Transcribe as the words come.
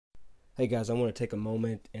Hey guys, I want to take a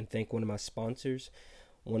moment and thank one of my sponsors,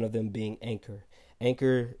 one of them being Anchor.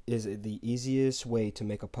 Anchor is the easiest way to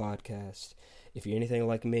make a podcast. If you're anything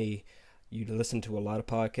like me, you listen to a lot of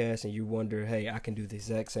podcasts and you wonder, hey, I can do the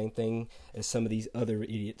exact same thing as some of these other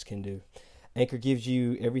idiots can do. Anchor gives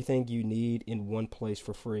you everything you need in one place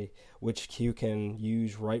for free, which you can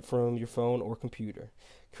use right from your phone or computer.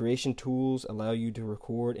 Creation tools allow you to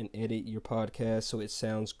record and edit your podcast so it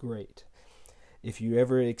sounds great. If you're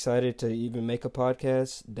ever excited to even make a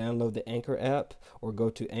podcast, download the Anchor app or go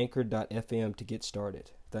to anchor.fm to get started.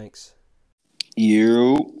 Thanks.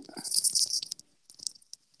 You.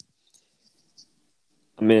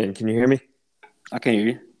 I'm in. Can you hear me? I can hear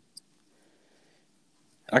you.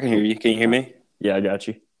 I can hear you. Can you hear me? Yeah, I got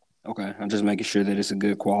you. Okay. I'm just making sure that it's a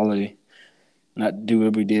good quality. Not do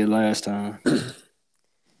what we did last time.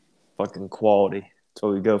 Fucking quality. That's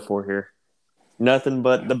what we go for here. Nothing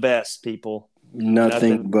but the best, people.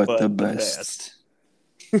 Nothing but the best.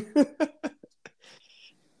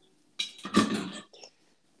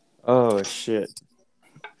 Oh, shit.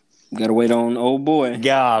 Gotta wait on old boy.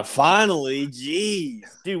 God, finally. Jeez.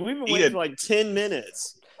 Dude, we've been waiting for like 10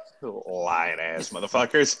 minutes. Lying ass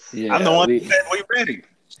motherfuckers. Yeah, I'm the one that said we ready.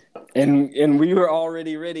 And we were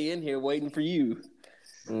already ready in here waiting for you.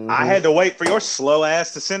 Mm-hmm. I had to wait for your slow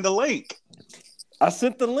ass to send a link. I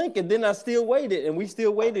sent the link and then I still waited, and we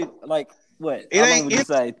still waited like what? It How long ain't would you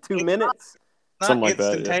say? 2 minutes? Something like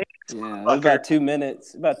that, instantaneous. Yeah, it was about 2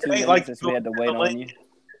 minutes. About 2 minutes like since we had to wait on you.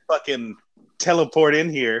 Fucking teleport in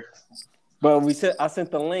here. But I sent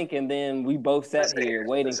the link, and then we both sat here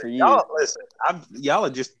waiting for you. Y'all are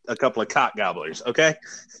just a couple of cock gobblers, okay?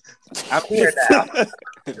 I'm here now.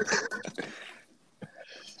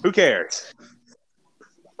 Who cares?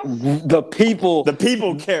 The people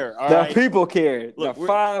care. All the right? people care. Look, the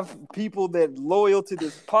 5 people that loyal to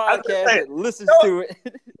this podcast that listens to it.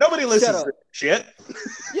 Nobody listens to this shit.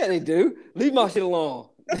 Yeah, they do. Leave my shit alone.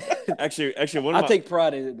 Actually, I take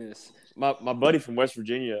pride in this. My buddy from West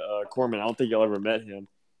Virginia, Corman, I don't think y'all ever met him.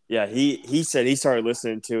 Yeah, he said he started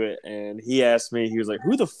listening to it, and he asked me, he was like,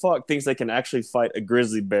 who the fuck thinks they can actually fight a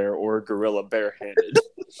grizzly bear or a gorilla barehanded?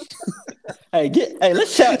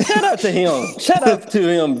 Let's shout out to him. Shout out to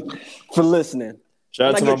him for listening.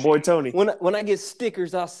 Shout out to my boy Tony. When I get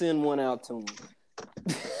stickers, I'll send one out to him.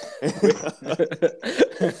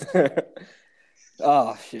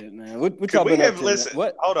 Oh shit, man! What y'all been up to? Listen,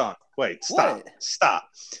 what? Hold on, wait, stop, What? stop!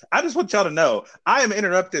 I just want y'all to know I am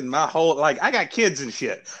interrupting my whole I got kids and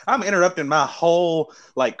shit. I'm interrupting my whole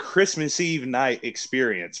Christmas Eve night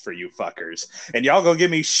experience for you fuckers, and y'all gonna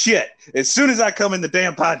give me shit as soon as I come in the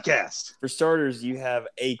damn podcast. For starters, you have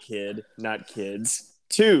a kid, not kids.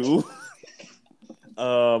 2,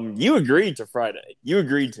 you agreed to Friday. You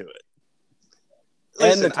agreed to it.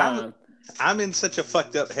 Listen, And the time. I'm in such a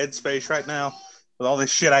fucked up headspace right now with all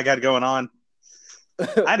this shit I got going on.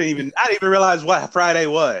 I didn't even realize what Friday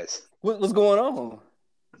was. What's going on?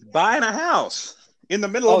 Buying a house in the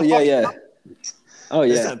middle Oh of yeah. Oh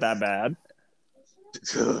It's yeah. not that bad.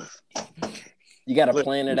 You got to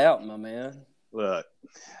plan it out, my man. Look,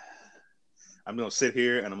 I'm gonna sit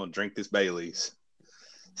here and I'm gonna drink this Bailey's.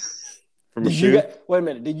 From a shoe? Wait a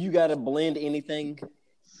minute. Did you got to blend anything?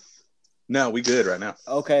 No, we good right now.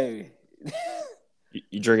 Okay.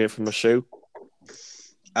 You drink it from a shoe?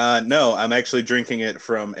 No, I'm actually drinking it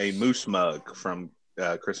from a moose mug from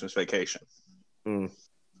Christmas Vacation.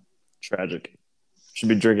 Tragic. Should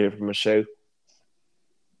be drinking it from a shoe.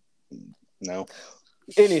 No.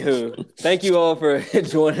 Anywho, thank you all for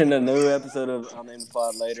joining a new episode of I'm in the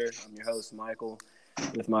Pod Later. I'm your host, Michael,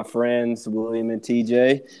 with my friends, William and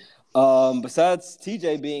TJ. Besides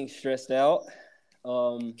TJ being stressed out,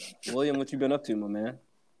 William, what you been up to, my man?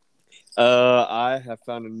 I have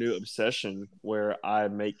found a new obsession where I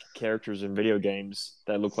make characters in video games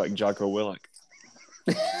that look like Jocko Willink.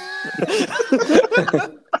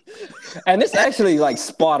 And it's actually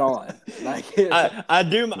spot on. I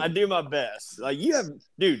do my best.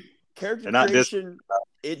 Character creation.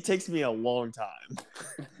 It takes me a long time.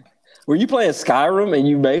 Were you playing Skyrim and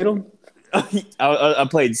you made them? I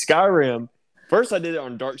played Skyrim. First, I did it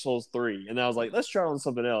on Dark Souls 3, and then I was like, let's try on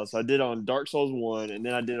something else. So I did it on Dark Souls 1, and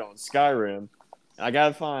then I did it on Skyrim. And I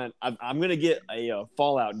gotta find. I'm gonna get a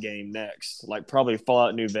Fallout game next, probably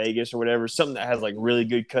Fallout New Vegas or whatever, something that has really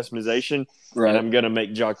good customization. Right. And I'm gonna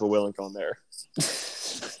make Jocko Willink on there.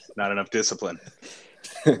 Not enough discipline.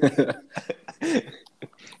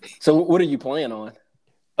 So, what are you playing on?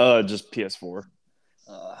 Just PS4.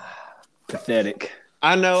 Pathetic.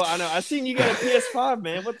 I know. I seen you got a PS5,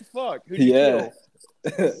 man. What the fuck? Who'd you kill?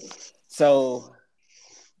 So,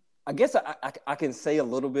 I guess I can say a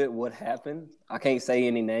little bit what happened. I can't say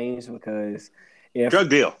any names because if Drug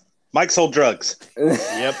deal. Mike sold drugs.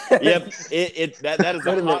 Yep. That is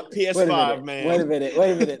a hot PS5, man. Wait a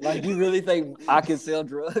minute. Like, you really think I can sell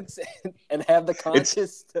drugs and have the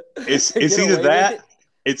conscience? It's either that.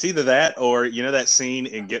 It's either that or, you know, that scene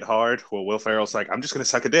in Get Hard where Will Ferrell's like, I'm just going to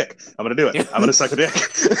suck a dick. I'm going to do it. I'm going to suck a dick.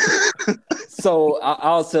 So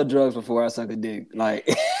I'll sell drugs before I suck a dick. Like,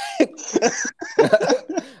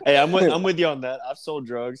 hey, I'm with you on that. I've sold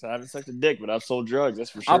drugs. I haven't sucked a dick, but I've sold drugs.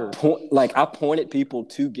 That's for sure. I pointed people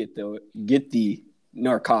to get the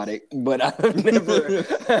narcotic, but I've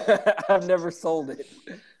never sold it.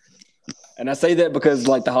 And I say that because,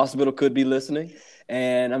 like, the hospital could be listening,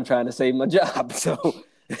 and I'm trying to save my job. So,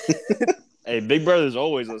 hey, Big Brother's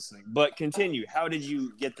always listening. But continue. How did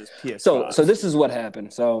you get this PS5? So this is what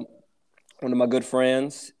happened. So, one of my good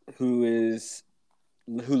friends who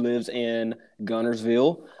lives in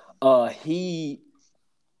Gunnersville, he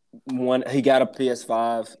got a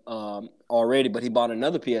PS5 already, but he bought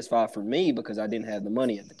another PS5 for me because I didn't have the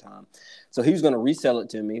money at the time. So he was going to resell it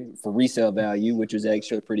to me for resale value, which was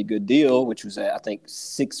actually a pretty good deal, which was at, I think,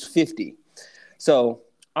 $650. So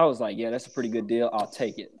I was like, yeah, that's a pretty good deal. I'll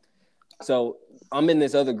take it. So I'm in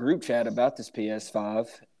this other group chat about this PS5,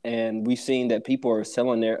 and we've seen that people are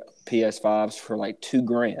selling their PS5s for like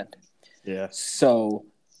 $2,000. Yeah. So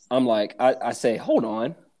I'm like, I say, hold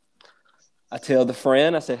on. I tell the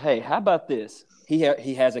friend, I said, hey, how about this? He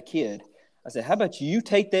has a kid. I said, how about you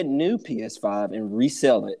take that new PS5 and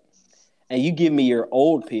resell it, and you give me your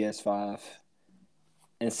old PS5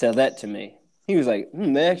 and sell that to me? He was like,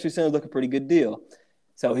 that actually sounds like a pretty good deal.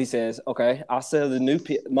 So he says, okay, I'll sell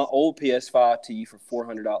my old PS5 to you for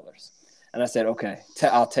 $400. And I said, okay,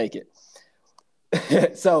 I'll take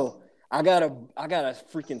it. So I got a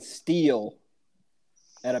freaking steal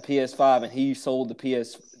at a PS5, and he sold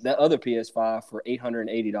that other PS5 for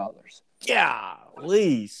 $880. Yeah,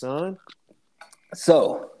 please, son.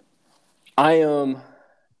 So I am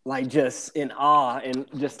like just in awe and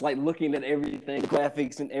just like looking at everything,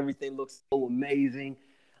 graphics and everything looks so amazing.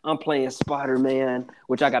 I'm playing Spider-Man,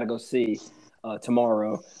 which I got to go see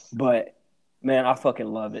tomorrow. But man, I fucking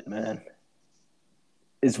love it, man.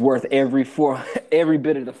 It's worth every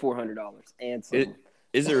bit of the $400 and some.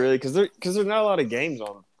 Is it really? Because there's not a lot of games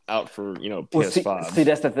out for PS5. Well, see,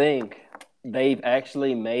 that's the thing. They've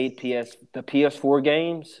actually made the PS4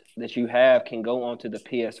 games that you have can go onto the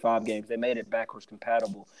PS5 games. They made it backwards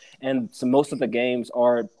compatible, and so most of the games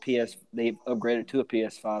are they've upgraded to a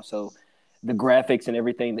PS5. So the graphics and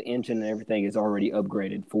everything, the engine and everything is already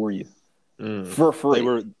upgraded for you for free.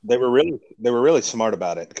 They were really smart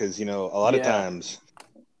about it because a lot of times,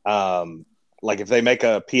 like if they make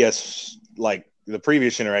a like the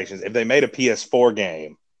previous generations, if they made a PS4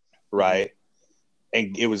 game, right,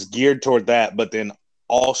 and it was geared toward that, but then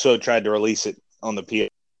also tried to release it on the PS,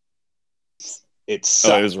 it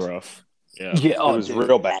sucked. It was rough. Yeah, it was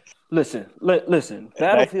real bad. Listen.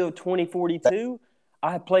 Battlefield 2042.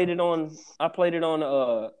 I played it on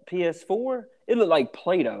PS4. It looked like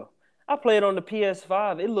Play-Doh. I played on the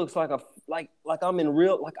PS5. It looks like I'm in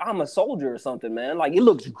real, like I'm a soldier or something, man. Like it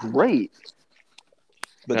looks great.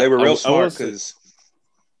 But they were real smart because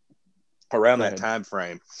around that time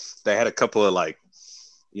frame, they had a couple of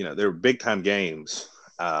they were big time games.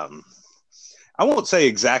 I won't say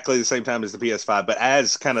exactly the same time as the PS5, but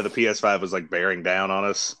as kind of the PS5 was like bearing down on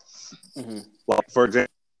us. Mm-hmm. Like for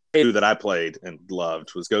example, two that I played and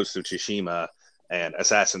loved was Ghost of Tsushima and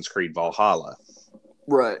Assassin's Creed Valhalla.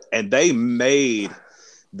 Right. And they made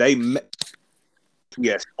PS4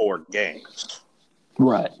 games.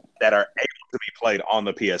 Right. That are able to be played on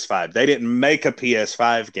the PS5. They didn't make a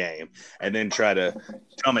PS5 game and then try to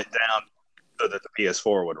dumb it down so that the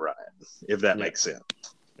PS4 would run it, if that makes sense.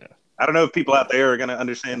 Yeah. I don't know if people out there are going to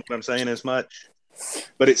understand what I'm saying as much,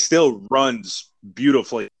 but it still runs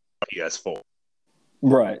beautifully on PS4.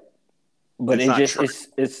 Right. But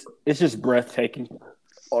it's just breathtaking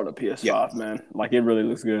on the PS5, man. Like it really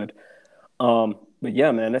looks good. But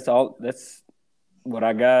yeah, man, that's what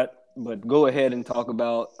I got. But go ahead and talk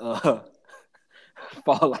about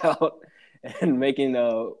Fallout and making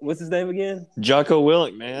what's his name again? Jocko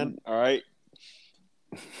Willink, man. All right.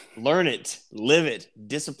 Learn it, live it.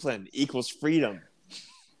 Discipline equals freedom.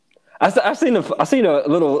 I seen a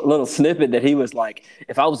little snippet that he was like,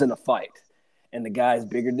 if I was in a fight and the guy is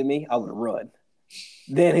bigger than me, I would run.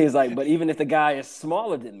 Then he was like, but even if the guy is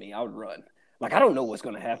smaller than me, I would run. Like, I don't know what's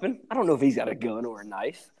going to happen. I don't know if he's got a gun or a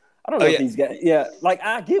knife. I don't know if he's got like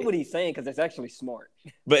I get what he's saying because it's actually smart.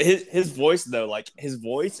 But his voice though, like his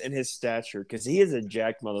voice and his stature, because he is a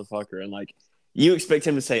jacked motherfucker, and like You expect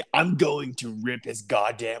him to say, "I'm going to rip his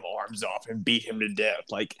goddamn arms off and beat him to death."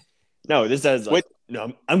 Like, no, this guy's like,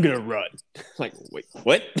 "No, I'm gonna run." Like, wait,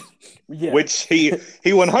 what? Yeah. Which he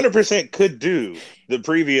 100% could do the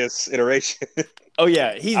previous iteration. Oh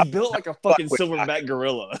yeah, he's built like a fucking with silverback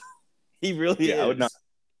gorilla. He really is. I would not.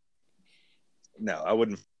 No, I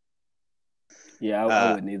wouldn't. Yeah,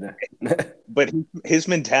 I wouldn't either. But his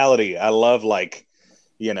mentality, I love. Like,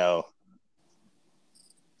 you know,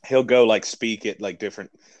 he'll go like speak at like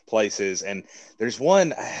different places, and there's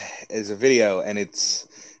one is a video, and it's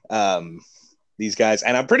these guys,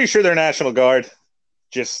 and I'm pretty sure they're National Guard.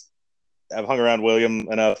 Just I've hung around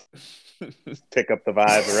William enough to pick up the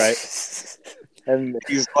vibe, right? And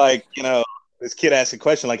he's like, you know, this kid asked a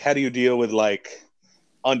question like, how do you deal with like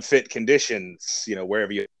unfit conditions, you know,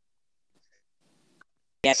 wherever you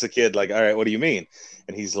ask the kid, like, all right, what do you mean?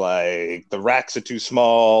 And he's like, the racks are too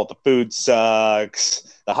small, the food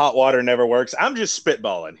sucks, the hot water never works. I'm just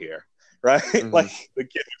spitballing here, right? Mm-hmm. Like the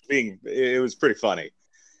kid was it was pretty funny.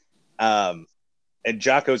 And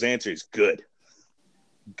Jocko's answer is good.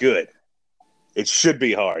 It should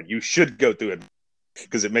be hard. You should go through it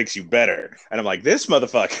because it makes you better. And I'm like, this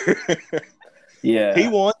motherfucker. Yeah. He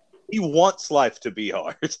wants life to be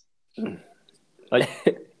hard. Like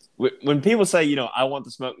when people say, you know, I want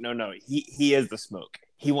the smoke. No, he is the smoke.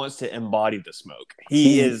 He wants to embody the smoke.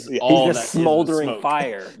 He's all the smoldering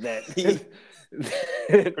fire that he.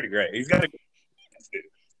 Pretty great. He's got a.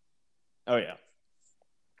 Oh yeah.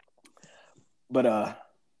 But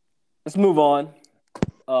let's move on.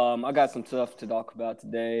 I got some stuff to talk about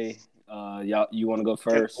today. Y'all, you want to go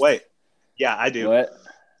first? Wait. Yeah, I do. What?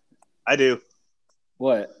 I do.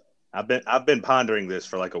 What? I've been pondering this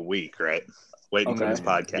for like a week, right? Waiting for this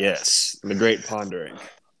podcast. Yes, the great pondering.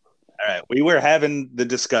 All right, we were having the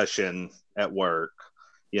discussion at work.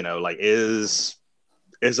 You know, like is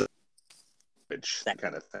a that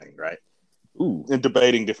kind of thing, right? Ooh, and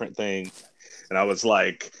debating different things. And I was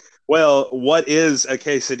like, well, what is a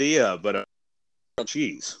quesadilla but a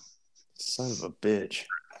cheese? Son of a bitch.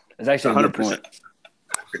 It's actually 100%.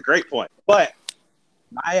 A great point. But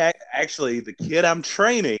the kid I'm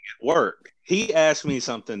training at work, he asked me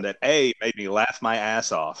something that A, made me laugh my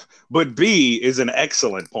ass off, but B, is an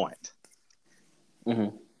excellent point.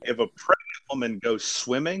 Mm-hmm. If a pregnant woman goes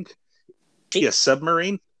swimming, is she a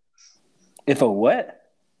submarine? If a what?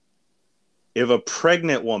 If a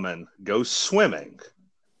pregnant woman goes swimming,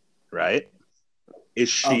 right, is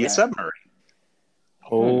she a submarine?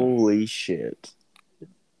 Holy shit.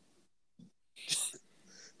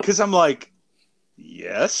 Because I'm like,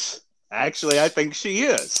 yes, actually, I think she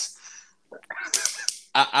is.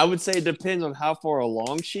 I would say it depends on how far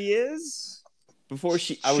along she is before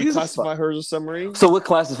I would classify her as a submarine. So what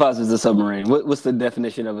classifies as a submarine? What's the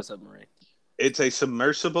definition of a submarine? It's a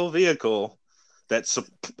submersible vehicle that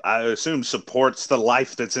I assume supports the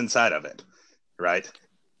life that's inside of it, right?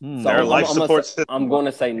 So there are life support systems. I'm going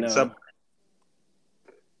to say no.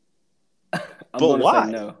 But why?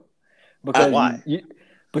 Say no. Because why?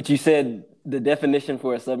 But you said the definition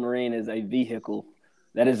for a submarine is a vehicle.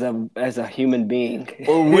 That is as a human being.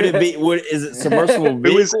 Or would it be? Is it submersible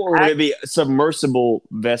vehicle or would it be a submersible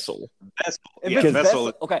vessel?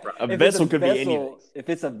 Vessel. Okay. A vessel could be anything. If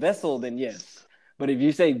it's a vessel, then yes. But if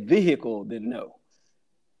you say vehicle, then no.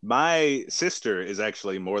 My sister is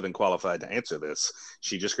actually more than qualified to answer this.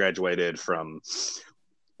 She just graduated from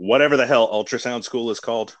whatever the hell ultrasound school is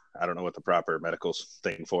called. I don't know what the proper medical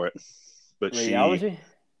thing for it. But radiology?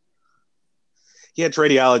 Yeah, it's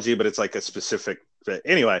radiology, but it's like a specific.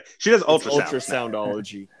 Anyway, she does ultrasound.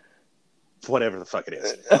 Ultrasoundology. Whatever the fuck it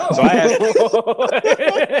is. So I asked.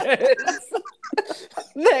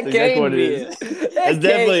 That can't be it. It's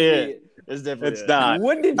definitely it. It's definitely It's not.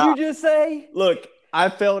 What did you just say? Look, I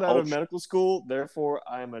failed out of medical school, therefore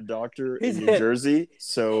I am a doctor in New Jersey,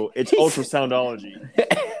 so it's ultrasoundology.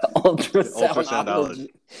 Ultrasoundology.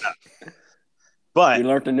 But you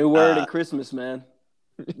learned a new word at Christmas, man.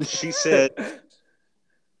 She said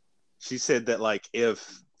that like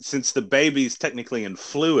since the baby's technically in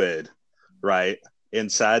fluid, right,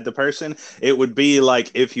 inside the person, it would be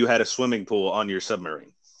like if you had a swimming pool on your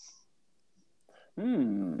submarine.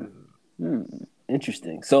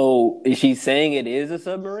 Interesting. So is she saying it is a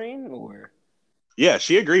submarine or? Yeah,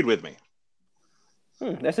 she agreed with me.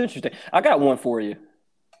 That's interesting. I got one for you.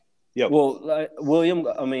 Yep. Well, William,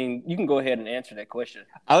 I mean, you can go ahead and answer that question.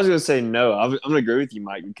 I was going to say no. I'm going to agree with you,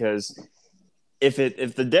 Mike, because if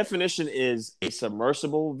the definition is a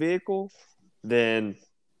submersible vehicle, then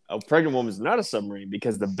a pregnant woman is not a submarine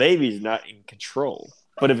because the baby is not in control.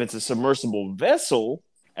 But if it's a submersible vessel,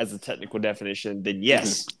 as a technical definition, then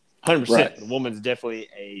yes, 100%, the woman's definitely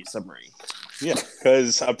a submarine. Yeah,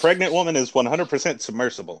 because a pregnant woman is 100%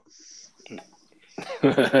 submersible.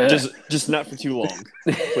 just not for too long,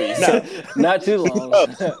 please. No, not too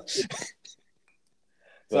long.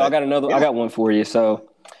 So I got one for you. So,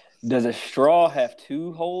 does a straw have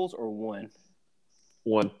 2 holes or 1?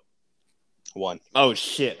 One. Oh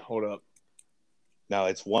shit! Hold up. No,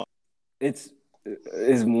 it's 1. It's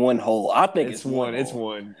 1 hole. I think It's one. It's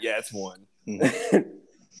one. Yeah, it's one.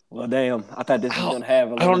 Well, damn. I thought this was going to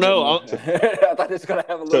have a little I don't know. I thought this was going to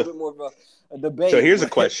have a little bit more of a debate. So here's a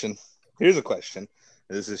question.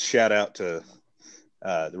 This is shout out to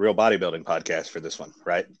the Real Bodybuilding Podcast for this one,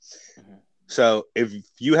 right? Mm-hmm. So if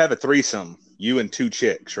you have a threesome, you and 2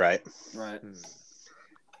 chicks, right? Right.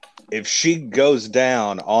 If she goes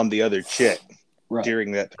down on the other chick Right.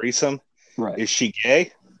 during that threesome, Right. is she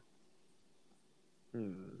gay?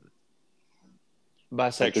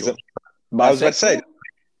 Bisexual. I was about to say,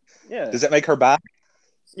 yeah. does that make her bi?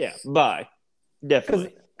 Yeah, bi.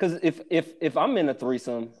 Definitely. Because if I'm in a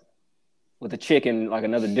threesome with a chick and like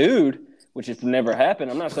another dude, which has never happened,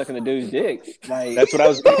 I'm not sucking the dude's dick. Like That's what I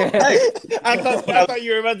was. Hey, I thought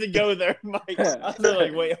you were about to go there, Mike. I was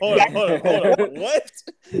like, wait, hold on. What?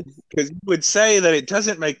 because you would say that it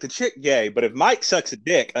doesn't make the chick gay, but if Mike sucks a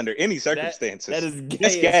dick under any circumstances, that is gay,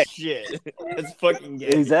 that's gay. as shit. That's fucking gay.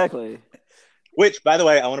 Exactly. Which, by the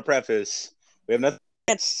way, I want to preface: we have nothing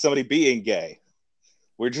against somebody being gay.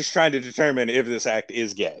 We're just trying to determine if this act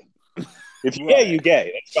is gay. If you're gay, you're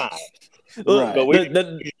gay. That's fine. Right. But we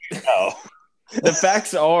know. The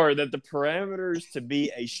facts are that the parameters to be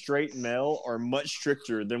a straight male are much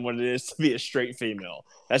stricter than what it is to be a straight female.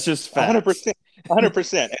 That's just facts.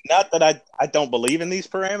 100%. And not that I don't believe in these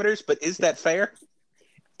parameters, but is that fair?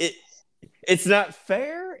 It's not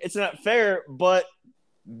fair. It's not fair, but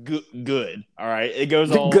good. All right, it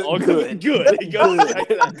goes all Good. all good. It goes.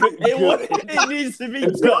 It needs to be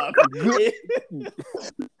tough.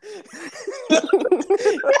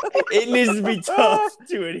 It needs to be tough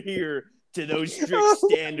to adhere to those strict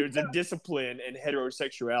standards of discipline and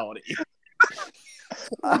heterosexuality.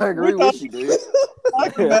 I agree with you, dude.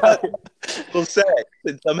 Well, sex,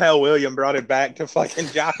 and somehow William brought it back to fucking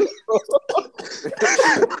Josh.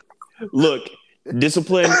 Look,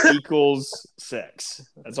 discipline equals sex.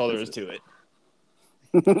 That's all there is to it.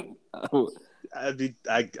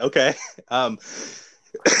 Okay. I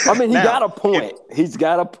mean, he got a point. He's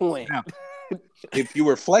got a point. Now, if you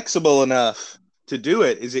were flexible enough to do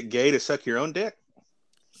it, is it gay to suck your own dick?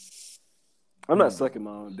 I'm not sucking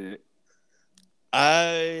my own dick.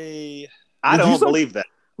 I don't believe that.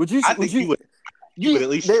 I think you would at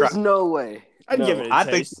least try. There's no way. I'd give it a I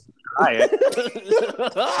taste. think try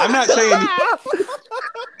it. I'm not saying.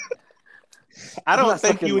 I don't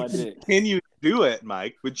think you would continue to do it,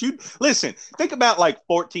 Mike. Would you listen? Think about like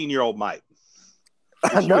 14-year-old Mike.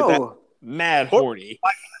 I know. Mad horny.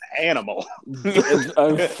 Like an animal.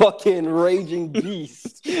 A fucking raging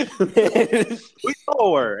beast. We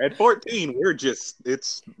all were. At 14, we're just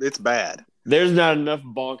it's bad. There's not enough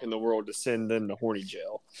bonk in the world to send them to horny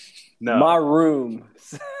jail. No. My room.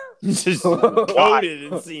 Just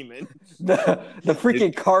coated in semen. The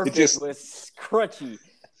freaking carpet just was crunchy.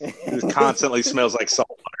 It constantly smells like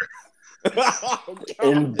salt water.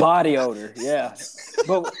 And body odor, yeah.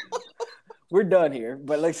 But we're done here.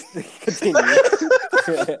 But let's continue.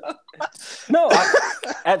 No,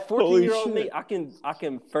 at 14-year-old me, I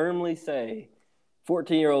can firmly say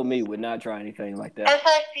 14-year-old me would not try anything like that.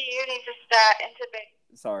 you need to start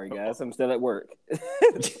intubate. Sorry, guys. I'm still at work.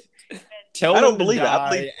 Tell I them don't believe to it. I die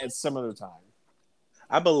believe- at some other time.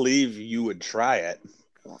 I believe you would try it.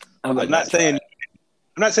 I'm not saying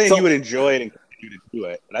you would enjoy it and continue to do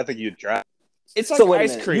it, but I think you'd try it. It's like So wait a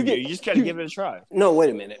ice minute. cream. You You just gotta give it a try. No, wait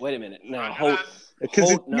a minute. No,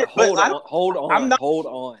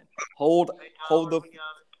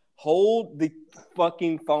 hold the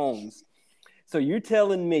fucking phones. So you're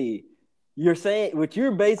telling me, you're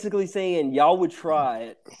basically saying y'all would try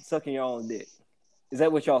it sucking your own dick. Is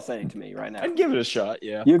that what y'all saying to me right now? I'd give it a shot.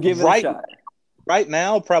 Yeah. You'll give it a shot. Right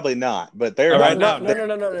now, probably not, but there Right No.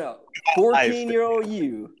 now. 14-year-old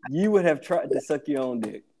you would have tried to suck your own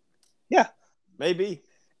dick. Yeah. Maybe.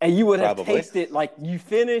 And you would have Probably. tasted, like you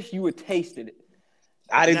finished, you would tasted it.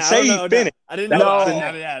 I didn't say you finished. I didn't That know. was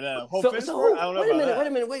No. Whole fist So for it? I don't know wait a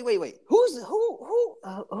about minute, that. wait.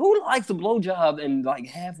 Who likes a blowjob and like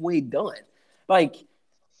halfway done? Like,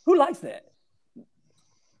 who likes that?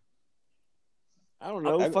 I don't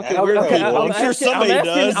know. I'm Fucking sure weird people. I'm asking- sure somebody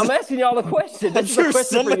does. I'm asking y'all the question. I'm This is sure a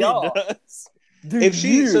question for somebody y'all. does. Do If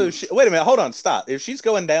you? wait a minute, hold on, stop. If she's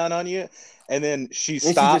going down on you and then she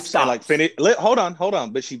just stops and like stops. finish, hold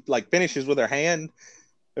on, but she like finishes with her hand,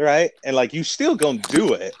 right? And like you still gonna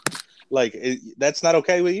do it, Like, that's not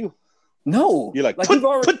okay with you? No. You're like, you've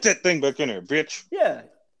already, put that thing back in there, bitch. yeah.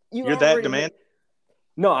 You're that demand?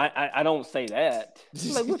 No, I don't say that.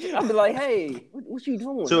 Like, I'll be like, hey, what you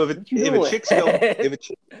doing? So if a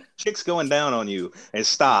chick's going down on you and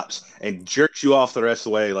stops and jerks you off the rest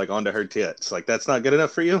of the way, like onto her tits, like that's not good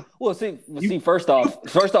enough for you? Well, see, first off,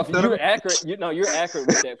 you're accurate. You're accurate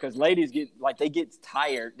with that because ladies get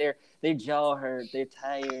tired. Their jaw hurt. They're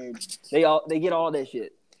tired. They get all that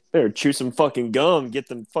shit. Better chew some fucking gum, get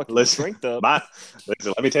them fucking strength up.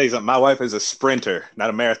 Listen, let me tell you something. My wife is a sprinter, not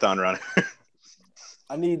a marathon runner.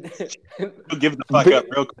 I need give the fuck up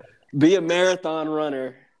real quick. Be a marathon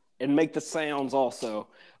runner and make the sounds also.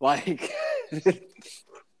 Like,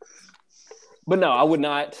 but no, I would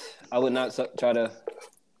not try to.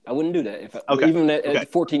 I wouldn't do that even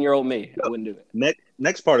at 14-year-old me. I wouldn't do it.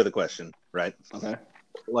 Next part of the question, right? Okay.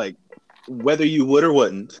 Like, whether you would or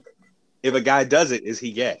wouldn't, if a guy does it, is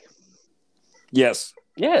he gay? Yes.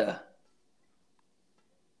 Yeah.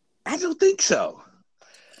 I don't think so.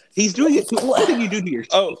 He's doing it. What did you do to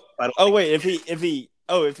yourself? Wait. If he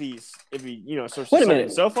starts to suck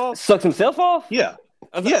himself off, sucks himself off. Yeah.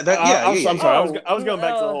 I'm sorry. I was going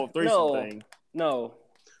back to the whole threesome thing. No.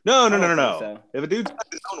 So. If a dude's got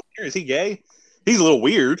his own wiener, is he gay? He's a little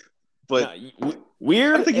weird, but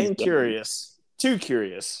weird and curious. Too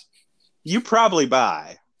curious. You probably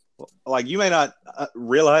bi. Like, you may not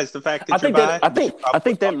realize the fact that you're bi. I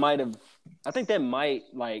think that might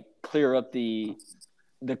like clear up the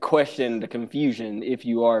question, the confusion, if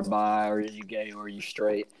you are bi or is you gay or are you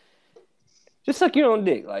straight. Just suck your own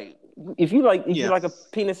dick. Like, if you like a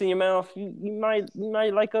penis in your mouth, you might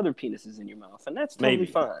like other penises in your mouth, and that's totally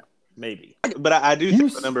fine. Maybe. But I do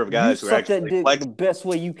think the number of guys who suck actually that dick the best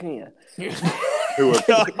way you can.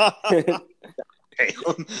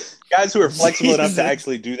 Guys who are flexible enough to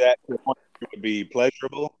actually do that would be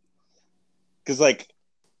pleasurable. Because, like,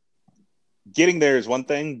 getting there is one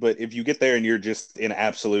thing, but if you get there and you're just in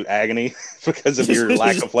absolute agony because of your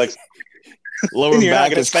lack of flexibility, lower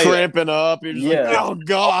back is cramping up. You're just like, oh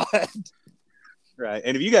God. Right.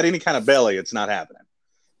 And if you got any kind of belly, it's not happening.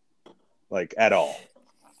 Like, at all.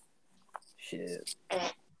 Shit.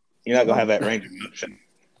 You're not gonna have that range of motion.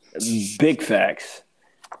 Big facts.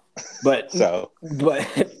 But so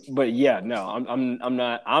but yeah, no,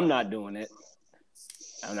 I'm not doing it.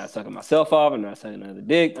 I'm not sucking myself off. I'm not sucking another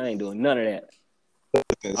dick. I ain't doing none of that.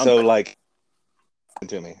 So, like,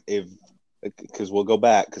 to me, because we'll go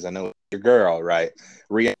back, because I know your girl, right?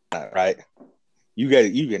 Rihanna, right? You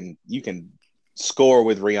can score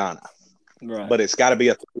with Rihanna, right? But it's got to be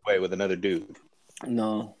a three-way with another dude.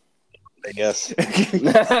 No. Yes. The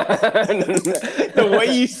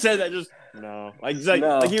way you said that, just no. Like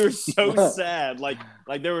you were so sad. Like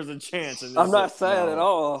there was a chance. And I'm not sad at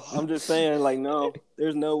all. I'm just saying, like, no,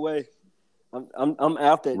 there's no way. I'm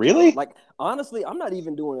out there. Really? Like, honestly, I'm not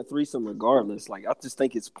even doing a threesome regardless. Like, I just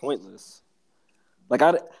think it's pointless. Like,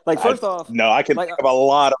 first off, no, I can think of a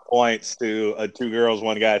lot of points to a 2 girls,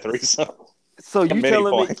 1 guy threesome. So you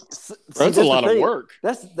telling me that's a lot of work.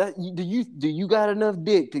 Do you got enough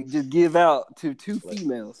dick to just give out to 2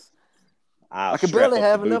 females? I can barely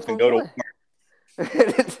have enough for one.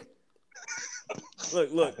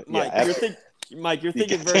 Look, Mike. You're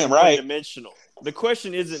thinking very one-dimensional. The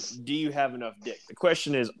question isn't, do you have enough dick? The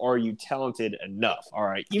question is, are you talented enough? All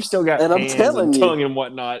right, you've still got hands and tongue and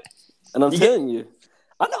whatnot. And I'm telling you,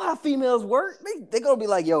 I know how females work. They're gonna be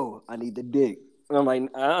like, "Yo, I need the dick." And I'm like,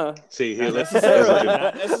 See, here,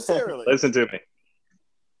 not necessarily. Listen to me.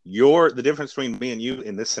 The difference between me and you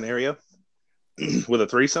in this scenario with a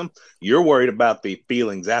threesome, you're worried about the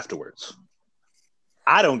feelings afterwards.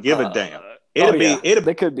 I don't give a damn.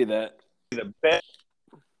 It could be that. The best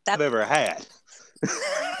I've ever had.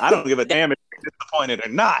 I don't give a damn if you're disappointed or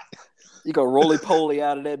not. You go roly-poly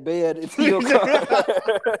out of that bed into your car.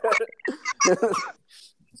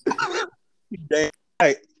 Damn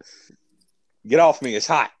right. Get off me! It's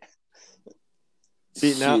hot.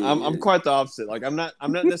 See, now I'm quite the opposite. Like, I'm not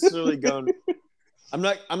necessarily going. I'm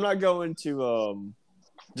not going to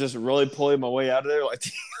just really pull my way out of there like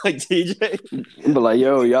TJ. But like,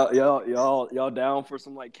 yo, y'all down for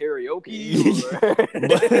some like karaoke?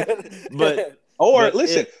 But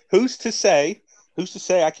listen, who's to say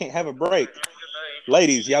I can't have a break?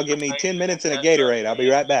 Ladies, y'all give me 10 minutes and a Gatorade. I'll be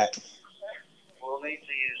right back. We'll need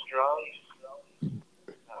to use drugs.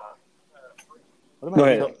 Go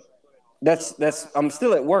ahead. That's. I'm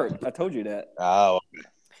still at work. I told you that. Oh.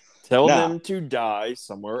 Tell them to die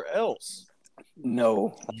somewhere else.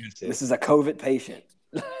 No, this is a COVID patient.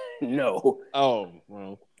 No. Oh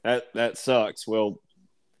well, that sucks. Well,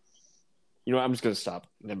 You know what? I'm just gonna stop.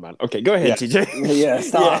 Never mind. Okay, go ahead, Yeah. TJ. Yeah,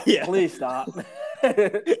 stop. Yeah. Please stop.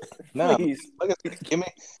 No, Please. look at, give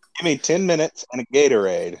me 10 minutes and a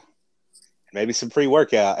Gatorade, maybe some free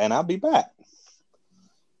workout, and I'll be back.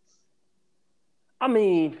 I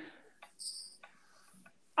mean,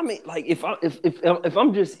 like if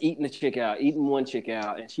I'm just eating one chick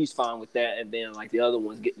out, and she's fine with that, and then like the other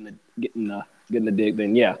one's getting the dick,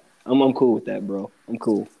 then yeah, I'm cool with that, bro. I'm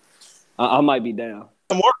cool. I might be down.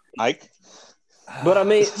 Some work, Mike. But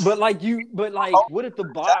what if the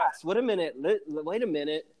box? Wait a minute. Wait a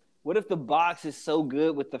minute. What if the box is so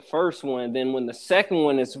good with the first one, then when the second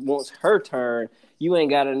one wants her turn, you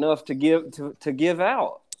ain't got enough to give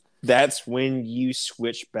out? That's when you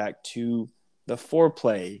switch back to the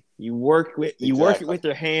foreplay. You work it with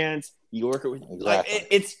your hands. You work it with like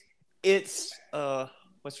it's how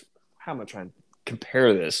am I trying to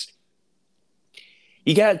compare this?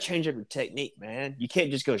 You gotta change up your technique, man. You can't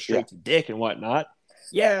just go straight to dick and whatnot.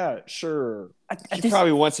 Yeah, sure. You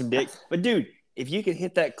probably want some dick, but dude, if you can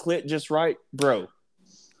hit that clit just right, bro,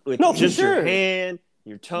 with just your hand,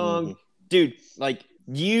 your tongue, dude, like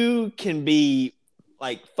you can be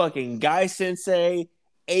like fucking Guy Sensei,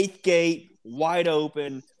 eighth gate, wide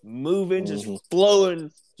open, moving, just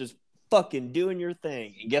flowing, just fucking doing your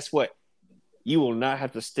thing. And guess what? You will not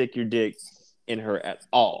have to stick your dick in her at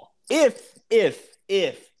all. If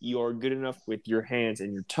you're good enough with your hands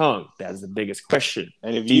and your tongue, that's the biggest question.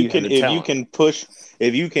 And if you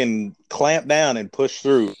can clamp down and push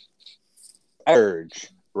through urge,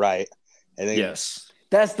 right? And then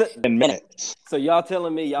that's the 10 minutes. So y'all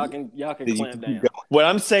telling me y'all can clamp down? What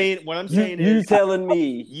I'm saying is you telling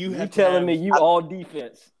me you all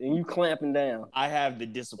defense and you clamping down. I have the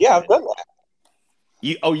discipline. Yeah, I've done that.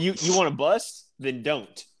 You want to bust? Then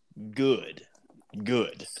don't. Good.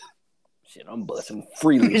 Shit, I'm busting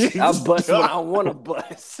freely. I bust when I want to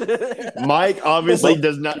bust. Mike obviously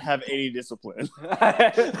does not have any discipline.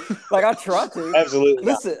 Like I try to. Absolutely.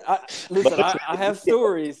 I have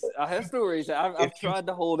stories. I've tried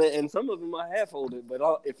to hold it, and some of them I have hold it. But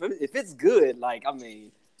if it's good, like I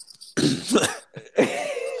mean,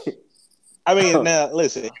 now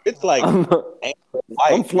listen, it's like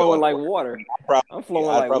I'm flowing like water. I'm flowing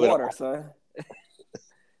like water, son.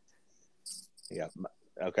 Yeah.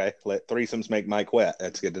 Okay. Let threesomes make Mike wet.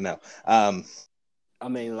 That's good to know. I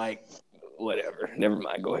mean, like, whatever. Never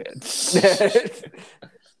mind. Go ahead.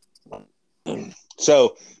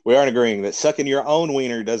 So we aren't agreeing that sucking your own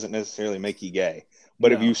wiener doesn't necessarily make you gay.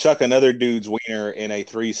 But if you suck another dude's wiener in a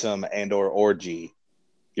threesome and or orgy,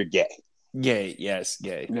 you're gay. Gay, yes,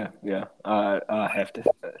 gay. Yeah. I have to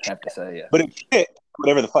say yeah. But it's shit,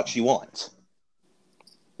 whatever the fuck she wants.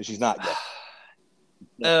 But she's not gay.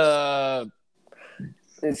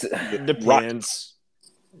 It depends.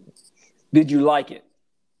 Did you like it?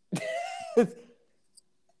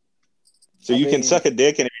 So you can suck a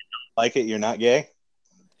dick, and if you don't like it, you're not gay.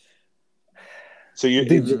 So you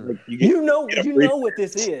know what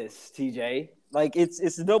this is, TJ. Like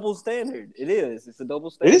it's a double standard. It is. It's a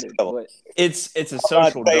double standard. It is double. It's a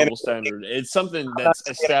social double standard. It's something that's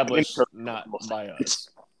established not by us.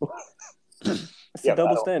 It's a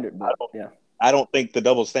double standard, but I don't think the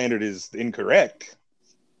double standard is incorrect.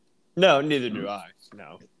 No, neither do I.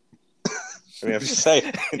 No. I mean, I'm just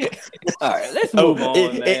saying. All right, let's move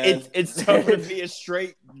on, man. It's tough to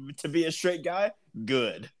be a straight guy.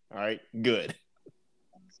 Good. All right, good.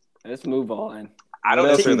 Let's move on. I don't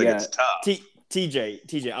necessarily think it's tough.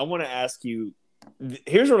 TJ, I want to ask you.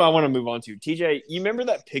 Here's what I want to move on to. TJ, you remember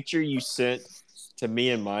that picture you sent to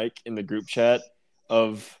me and Mike in the group chat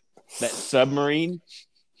of that submarine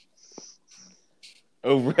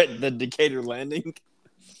over at the Decatur Landing?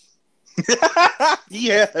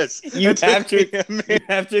 Yes. You have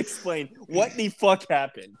to explain what the fuck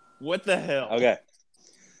happened. What the hell? Okay.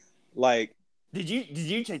 Like, did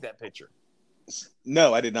you take that picture?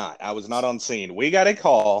 No, I did not. I was not on scene. We got a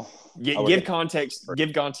call. Give context to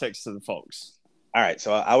the folks. All right.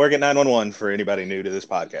 So I work at 911 for anybody new to this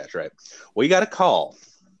podcast, right? We got a call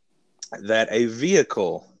that a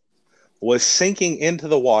vehicle was sinking into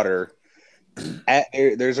the water.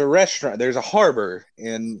 There's a restaurant. There's a harbor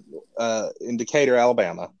in Decatur,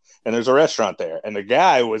 Alabama, and there's a restaurant there. And the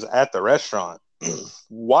guy was at the restaurant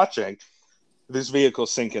watching this vehicle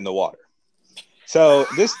sink in the water. So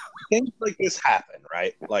things like this happen,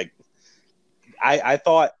 right? Like, I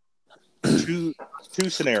thought two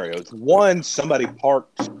scenarios. One, somebody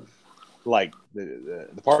parked, like the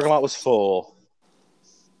parking lot was full.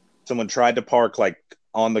 Someone tried to park like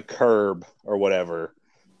on the curb or whatever,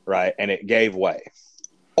 right? And it gave way.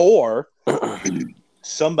 Or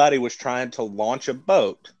somebody was trying to launch a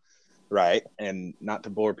boat right? And not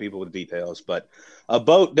to bore people with details, but a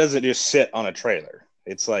boat doesn't just sit on a trailer.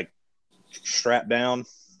 It's like strapped down,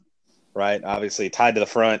 right? Obviously tied to the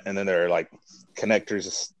front, and then there are like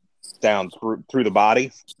connectors down through the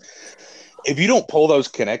body. If you don't pull those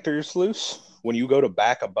connectors loose when you go to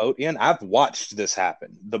back a boat in, I've watched this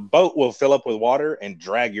happen. The boat will fill up with water and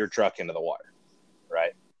drag your truck into the water,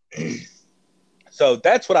 right? So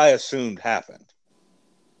that's what I assumed happened.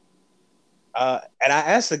 And I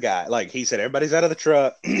asked the guy, like, he said, everybody's out of the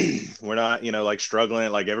truck. We're not, like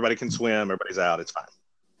struggling. Like, everybody can swim. Everybody's out. It's fine.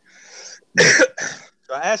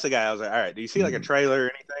 So I asked the guy, I was like, all right, do you see like a trailer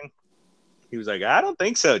or anything? He was like, I don't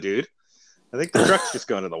think so, dude. I think the truck's just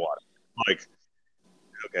going in the water. I'm like,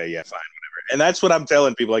 okay, yeah, fine, whatever. And that's what I'm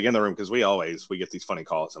telling people, like, in the room, because we get these funny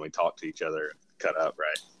calls and we talk to each other, cut up,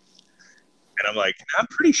 right? And I'm like, I'm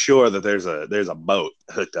pretty sure that there's a boat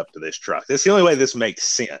hooked up to this truck. That's the only way this makes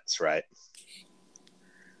sense, right?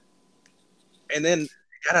 And then they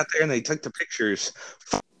got out there and they took the pictures.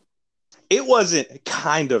 It wasn't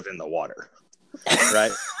kind of in the water,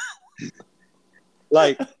 right?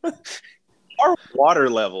 Like, our water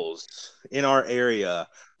levels in our area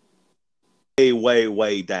way,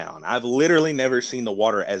 way down. I've literally never seen the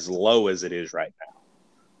water as low as it is right now,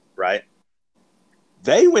 right?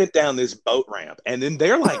 They went down this boat ramp, and then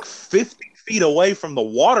they're like 50 feet away from the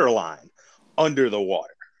water line under the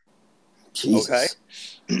water. Jesus. Okay?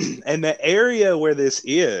 And the area where this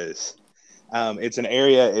is, it's an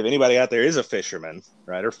area, if anybody out there is a fisherman,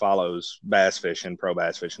 right, or follows bass fishing, pro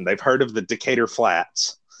bass fishing, they've heard of the Decatur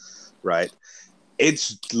Flats, right?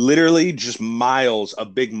 It's literally just miles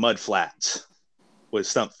of big mud flats with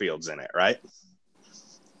stump fields in it, right?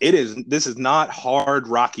 This is not hard,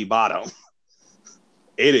 rocky bottom.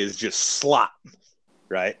 It is just slop,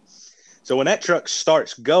 right? So when that truck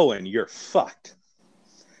starts going, you're fucked.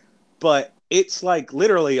 But it's like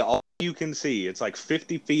literally all you can see. It's like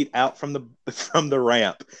 50 feet out from the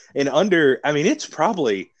ramp, and under. I mean, it's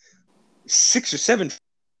probably 6 or 7.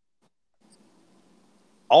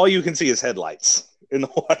 All you can see is headlights in the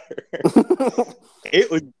water.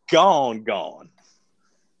 It was gone,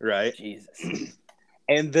 right? Jesus.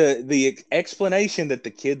 And the explanation that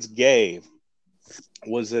the kids gave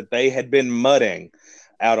was that they had been mudding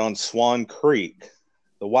out on Swan Creek,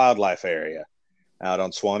 the wildlife area out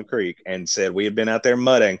on Swan Creek, and said we had been out there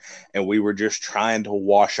mudding and we were just trying to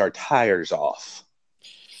wash our tires off.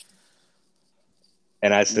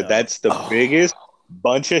 And I said, that's the biggest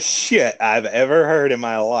bunch of shit I've ever heard in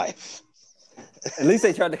my life. At least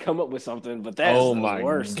they tried to come up with something, but that's Oh the my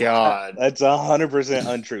worst. God. That's 100%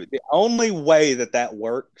 untrue. The only way that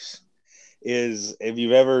works is if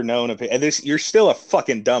you've ever known and this, you're still a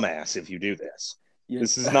fucking dumbass if you do this.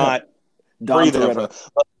 This is not Don freedom Toretto.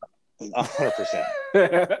 100%.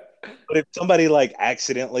 But if somebody like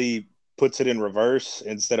accidentally puts it in reverse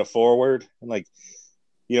instead of forward, and like,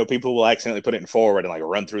 people will accidentally put it in forward and like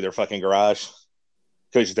run through their fucking garage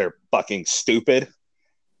because they're fucking stupid.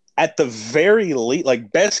 At the very least,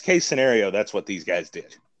 like best case scenario, that's what these guys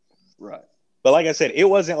did. Right. But like I said, it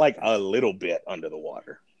wasn't like a little bit under the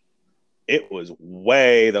water. It was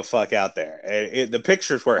way the fuck out there. The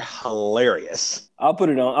pictures were hilarious. I'll put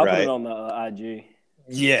it on the IG.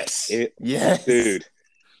 Yes. Yes. Dude.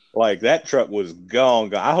 Like that truck was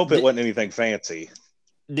gone. I hope it wasn't anything fancy.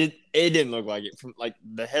 It didn't look like it. From like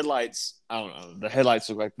the headlights, I don't know. The headlights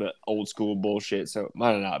look like the old school bullshit, so it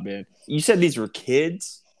might have not been. You said these were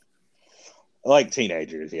kids? Like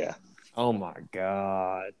teenagers, yeah. Oh my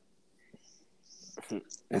God.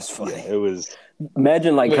 It's funny. Yeah, it was.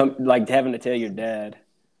 Imagine like having to tell your dad.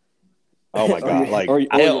 Oh my God! or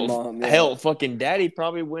hell, your mom. Yeah. Hell, fucking daddy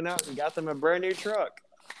probably went out and got them a brand new truck.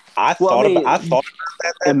 I thought about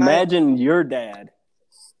that imagine night. Your dad.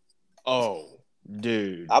 Oh,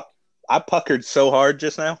 dude. I puckered so hard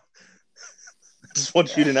just now. I just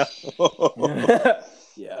want you to know.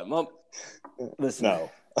 Yeah, Mom. Listen,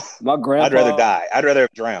 no. My grandpa. I'd rather die. I'd rather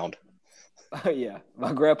have drowned. Yeah,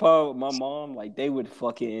 my grandpa, my mom, like they would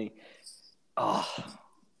fucking. I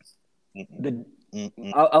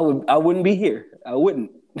wouldn't be here. I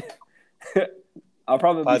wouldn't. I'll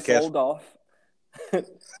probably be sold off.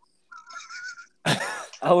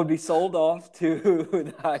 I would be sold off to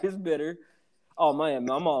the highest bidder. Oh man,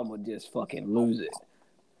 my mom would just fucking lose it.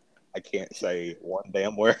 I can't say one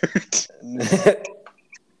damn word.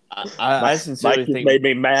 I sincerely think made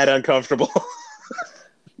me mad uncomfortable.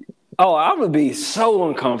 Oh, I would be so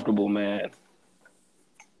uncomfortable, man.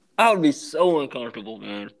 I would be so uncomfortable,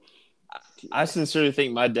 man. I sincerely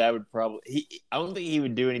think my dad would probably. I don't think he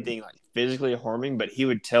would do anything like physically harming, but he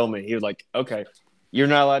would tell me. He was like, "Okay, you're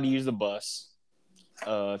not allowed to use the bus.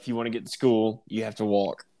 If you want to get to school, you have to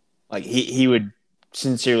walk. Like he would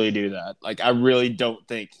sincerely do that. Like I really don't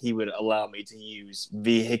think he would allow me to use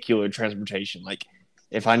vehicular transportation. Like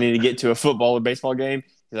if I need to get to a football or baseball game,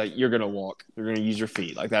 he's like, "You're gonna walk. You're gonna use your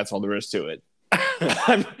feet. Like that's all there is to it."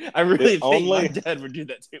 I really think my dad would do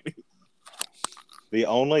that to me. The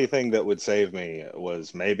only thing that would save me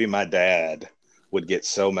was maybe my dad would get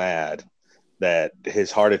so mad that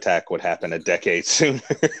his heart attack would happen a decade sooner,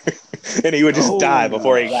 and he would just die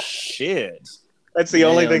before he got. Shit. That's the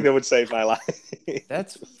only thing that would save my life.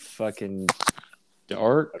 That's fucking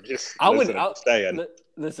dark.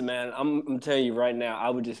 Listen, man. I'm telling you right now. I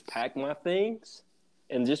would just pack my things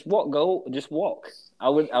and just walk. I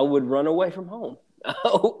would run away from home.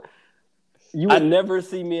 You would never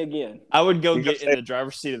see me again. I would go get in the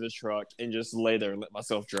driver's seat of the truck and just lay there and let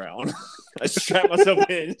myself drown. I strap myself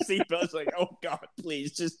in, seatbelts, like, oh God,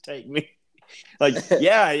 please just take me. Like,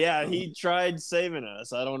 yeah, he tried saving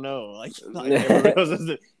us. I don't know. Like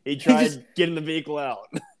he tried getting the vehicle out.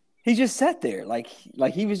 He just sat there, like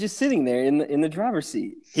he was just sitting there in the driver's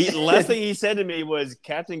seat. The last thing he said to me was,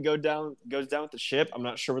 "Captain goes down with the ship." I'm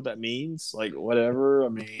not sure what that means. Like, whatever. I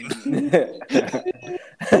mean,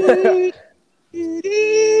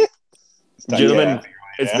 gentlemen,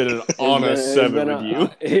 it's been an honor 7 with you.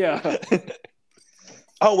 Yeah.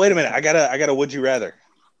 Oh, wait a minute. I gotta. Would you rather?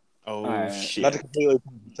 Oh shit! Not to completely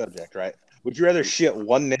change the subject, right? Would you rather shit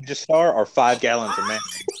 1 Ninja Star or 5 gallons of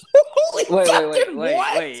mayonnaise?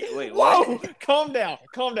 Wait. Whoa! Calm down.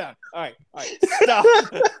 All right. Stop.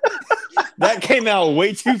 That came out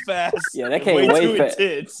way too fast. Yeah, that came way too fast.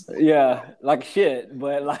 intense. Yeah, like shit,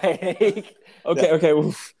 but like.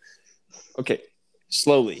 Okay.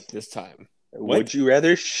 Slowly this time. Would you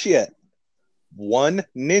rather shit 1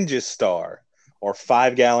 Ninja Star or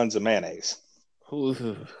 5 gallons of mayonnaise?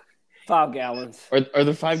 Ooh. 5 gallons. Are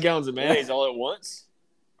there 5 gallons of mayonnaise all at once?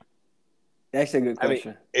 That's a good question.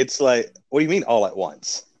 I mean, it's like, what do you mean all at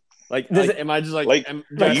once? Am I just like do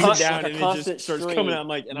I sit down and it just starts coming out? I'm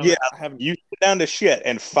like, you sit down to shit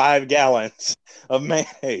and 5 gallons of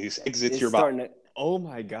mayonnaise exits your body. Oh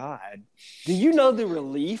my God! Do you know the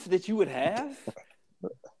relief that you would have?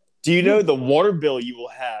 Do you know the water bill you will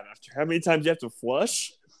have after how many times you have to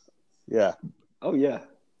flush? Yeah. Oh yeah.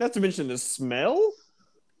 Not to mention the smell.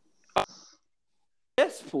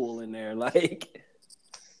 Pool in there, like.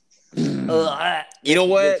 You know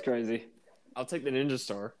what? That's crazy. I'll take the Ninja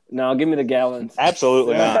Star. No, give me the gallons.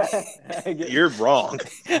 Absolutely not. You're wrong.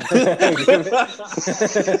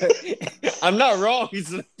 I'm not wrong.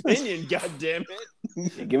 It's an opinion. God damn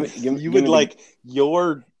it. You would like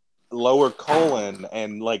your lower colon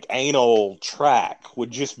and like anal tract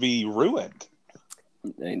would just be ruined.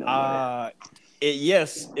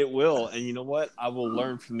 Yes, it will. And you know what? I will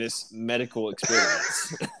learn from this medical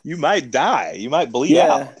experience. You might die. You might bleed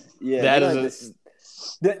out. Yeah.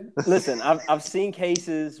 Listen, I've seen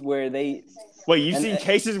cases where they. Wait, you've seen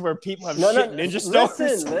cases where people have shit Ninja Stars?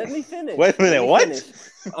 Listen, let me finish. Wait a minute, what?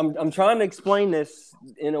 I'm trying to explain this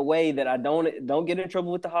in a way that I don't get in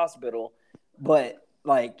trouble with the hospital, but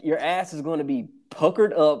like your ass is going to be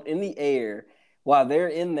puckered up in the air while they're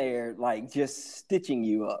in there, like just stitching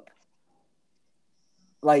you up.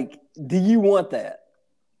 Like, do you want that?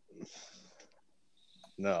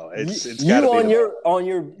 No, it's gotta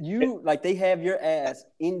be like they have your ass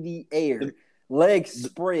in the air, legs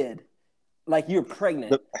spread, like you're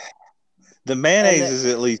pregnant. The mayonnaise is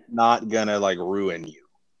at least not gonna like ruin you.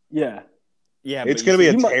 Yeah. It's gonna be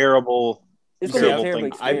a terrible. It's gonna be a terrible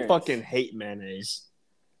experience. I fucking hate mayonnaise.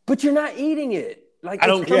 But you're not eating it. Like I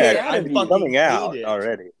don't care. I'm coming out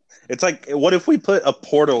already. It's like, what if we put a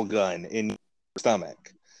portal gun in your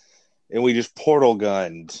stomach, and we just portal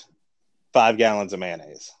gunned 5 gallons of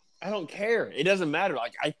mayonnaise? I don't care. It doesn't matter.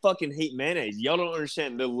 Like, I fucking hate mayonnaise. Y'all don't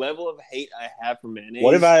understand the level of hate I have for mayonnaise.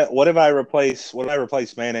 What if I replace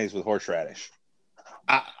mayonnaise with horseradish?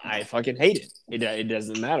 I fucking hate it. It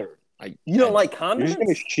doesn't matter. Like, you don't like condiments?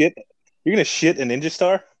 You're gonna shit a Ninja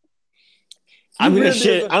Star? I'm gonna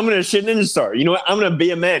shit Ninja Star. You know what? I'm gonna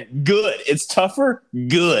be a man. Good. It's tougher.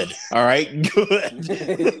 Good. All right. Good.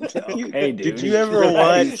 Hey, dude. Did you ever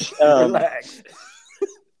watch? Relax.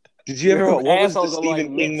 Did you ever? What was the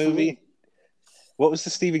Stephen King movie? What was the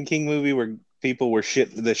Stephen King movie where people were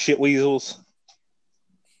the shit weasels?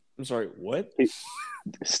 I'm sorry. What?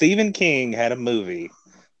 Stephen King had a movie,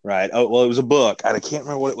 right? Oh, well, it was a book. I can't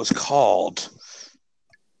remember what it was called,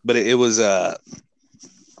 but it was a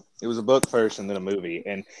book first and then a movie.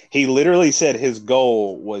 And he literally said his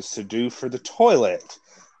goal was to do for the toilet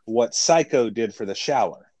what Psycho did for the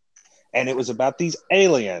shower. And it was about these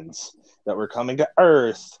aliens that were coming to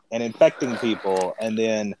Earth and infecting people, and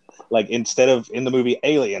then like instead of in the movie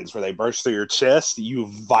Aliens where they burst through your chest, you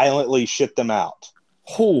violently shit them out.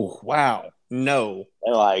 Oh wow, no,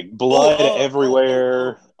 And like blood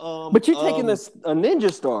everywhere. But you're taking a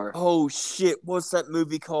ninja star. Oh shit, what's that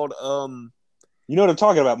movie called? You know what I'm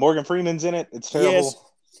talking about? Morgan Freeman's in it. It's terrible. Yes.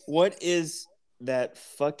 What is that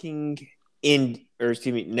fucking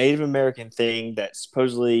Native American thing that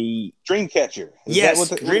supposedly Dreamcatcher.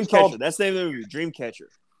 Dreamcatcher. That's the name of the movie, Dreamcatcher.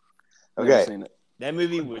 Okay. Seen it. That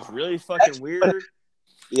movie was really fucking weird.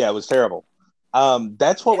 Yeah, it was terrible.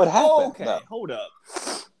 That's what would happen. Okay, though. hold up.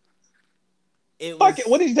 Fuck it.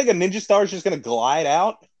 What did you think? A ninja star is just going to glide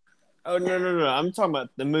out? Oh no! I'm talking about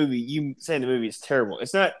the movie. You saying the movie is terrible?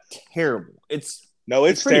 It's not terrible. It's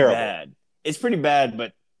pretty terrible. bad. It's pretty bad,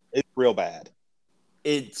 but it's real bad.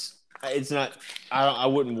 It's not. I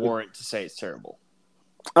wouldn't warrant to say it's terrible.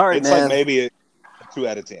 All right, it's man. like maybe a 2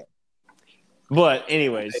 out of 10. But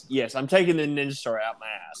anyways, yes, I'm taking the ninja star out my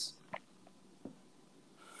ass.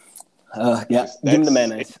 Yeah, give me the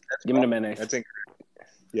mayonnaise. Give me the mayonnaise. That's incorrect.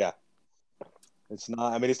 Yeah, it's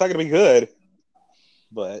not. I mean, it's not going to be good,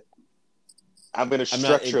 but I'm going to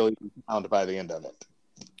structurally be sound by the end of it.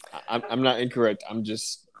 I'm not incorrect. I'm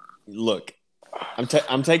just look. I'm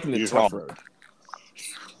taking the tough road.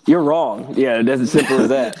 You're wrong. Yeah, that's as simple as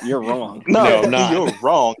that. You're wrong. No, I'm not. You're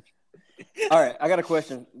wrong. All right, I got a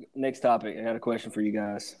question. Next topic. I got a question for you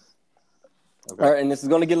guys. Okay. All right, and this is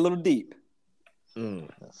going to get a little deep. Oh,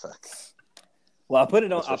 fuck. Well, I put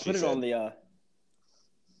it on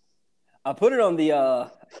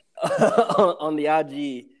the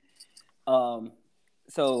IG.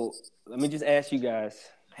 So let me just ask you guys: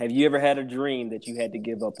 have you ever had a dream that you had to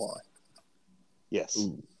give up on? Yes.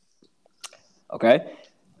 Ooh. Okay.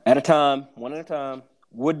 One at a time.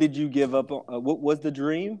 What did you give up on? What was the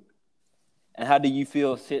dream, and how do you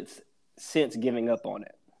feel since giving up on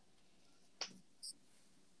it?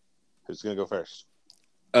 Who's gonna go first?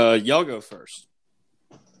 Y'all go first.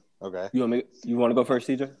 Okay. You want to go first,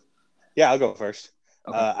 CJ? Yeah, I'll go first.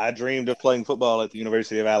 Okay. I dreamed of playing football at the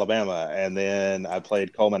University of Alabama, and then I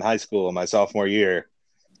played Coleman High School in my sophomore year.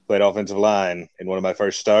 Played offensive line in one of my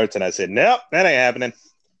first starts, and I said, "Nope, that ain't happening."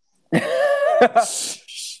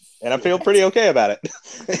 And I feel pretty okay about it.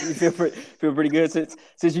 You feel pretty good since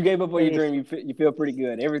you gave up on your dream. You feel pretty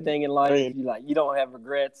good. Everything in life, you don't have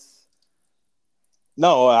regrets.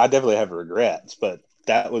 No, I definitely have regrets, but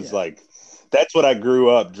that was that's what I grew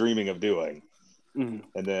up dreaming of doing. Mm-hmm.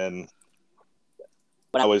 And then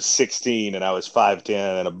when I was 16 and I was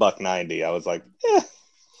 5'10" and a $190, I was like,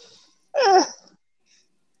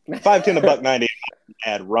 5'10", a $190,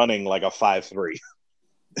 and running like a 5'3".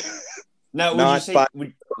 Now,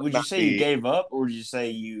 would you say you gave up, or would you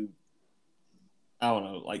say you, I don't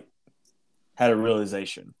know, like had a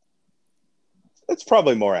realization? That's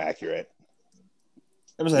probably more accurate.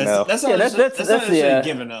 That's not necessarily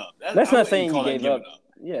giving up. That's not saying you gave up.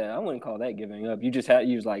 Yeah, I wouldn't call that giving up. You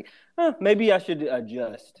was like, maybe I should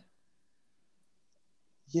adjust.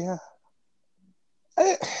 Yeah.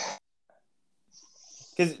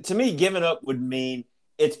 Because to me, giving up would mean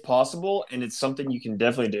it's possible and it's something you can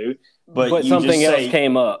definitely do. But something else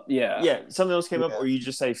came up. Yeah. Yeah, something else came up, or you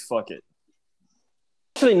just say, fuck it.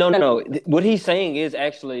 Actually, no. What he's saying is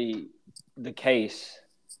actually the case.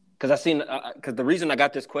 Because the reason I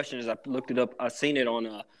got this question is I looked it up. I seen it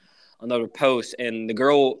on another post, and the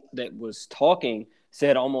girl that was talking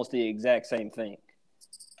said almost the exact same thing.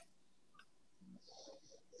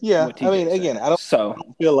 Yeah, I mean, again, I don't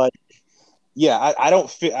feel like. Yeah, I don't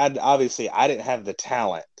feel. Obviously, I didn't have the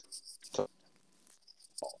talent.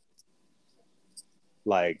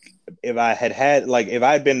 Like, if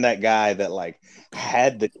I'd been that guy that like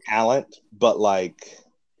had the talent, but like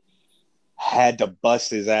had to bust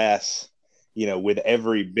his ass, with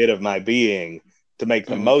every bit of my being to make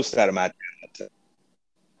the most out of my talent,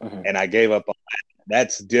 and I gave up on that.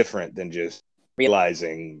 That's different than just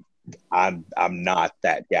realizing I'm not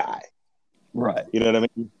that guy. Right. You know what I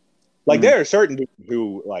mean? Like, there are certain people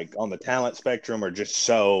who, like, on the talent spectrum are just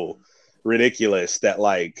so ridiculous that,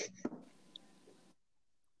 like,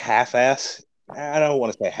 half-ass. I don't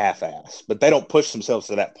want to say half-ass, but they don't push themselves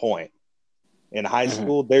to that point. In high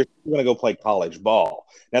school, they're going to go play college ball.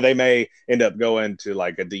 Now, they may end up going to,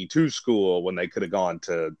 like, a D2 school when they could have gone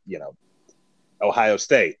to, Ohio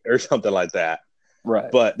State or something like that.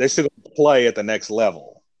 Right. But they're still going to play at the next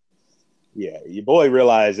level. Yeah, your boy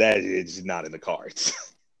realized that it's not in the cards.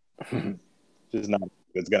 Just not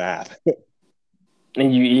what's going to happen.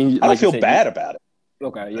 And I don't feel bad about it.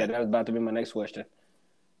 Okay, yeah, that was about to be my next question.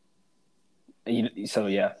 So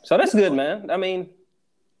that's good, man. I mean,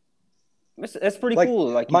 it's pretty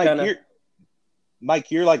cool. Like, you Mike, kind of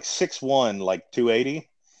Mike, you're like 6'1", like 280.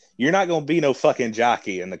 You're not gonna be no fucking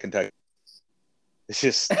jockey in the Kentucky. It's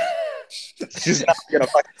just not gonna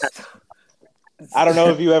fucking happen. I don't know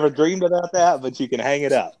if you ever dreamed about that, but you can hang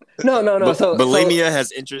it up. No. So Bulimia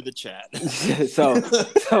has entered the chat.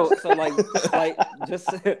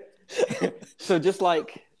 so just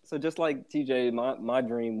like TJ, my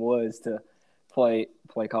dream was to play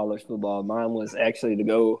college football. Mine was actually to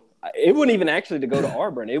go. It wasn't even actually to go to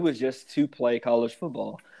Auburn. It was just to play college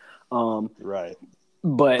football. Right.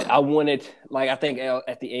 But I wanted, like, I think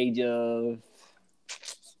at the age of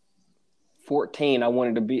 14, I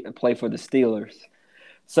wanted to play for the Steelers.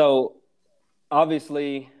 So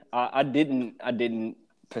obviously, I didn't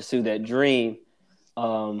pursue that dream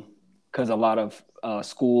because a lot of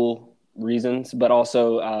school reasons, but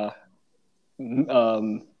also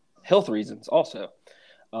health reasons also.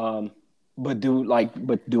 But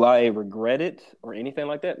do I regret it or anything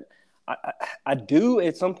like that? I do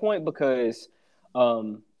at some point because,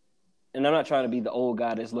 and I'm not trying to be the old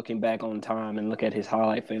guy that's looking back on time and look at his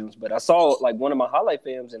highlight films, but I saw like one of my highlight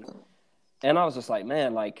films and I was just like,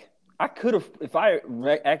 man, like I could have, if I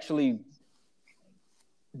actually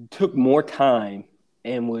took more time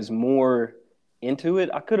and was more into it,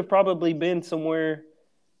 I could have probably been somewhere.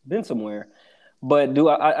 But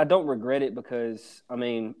I don't regret it because, I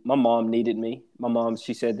mean, my mom needed me. My mom,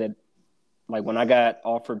 she said that, like, when I got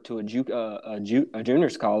offered to a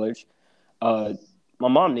junior's college, my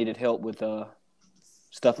mom needed help with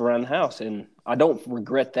stuff around the house, and I don't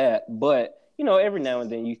regret that. But, you know, every now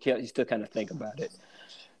and then you still kind of think about it.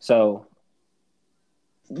 So,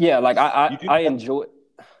 yeah, like I enjoy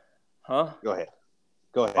 – huh? Go ahead.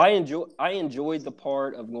 I enjoyed the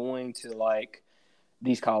part of going to, like,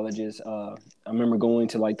 these colleges. I remember going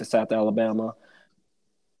to like the South Alabama,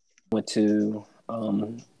 went to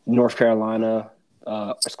North Carolina,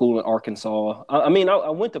 a school in Arkansas. I mean, I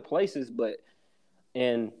went to places, but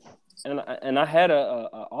and I had a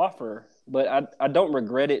offer, but I don't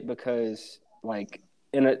regret it because like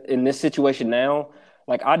in this situation now,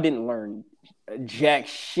 like I didn't learn jack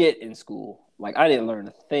shit in school. Like I didn't learn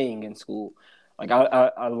a thing in school. Like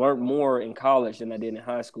I learned more in college than I did in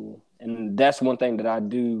high school. And that's one thing that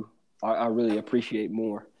I really appreciate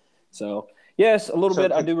more. So, yes, a little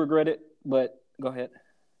bit I do regret it, but go ahead.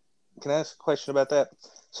 Can I ask a question about that?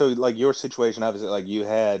 So, like your situation, obviously, like you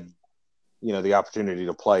had, you know, the opportunity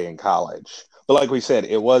to play in college. But like we said,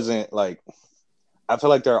 it wasn't like, I feel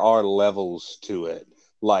like there are levels to it.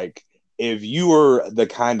 Like if you were the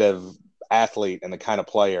kind of athlete and the kind of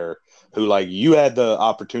player who like you had the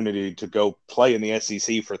opportunity to go play in the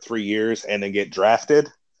SEC for 3 years and then get drafted,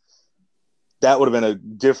 that would have been a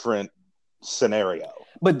different scenario.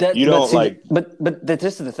 But this is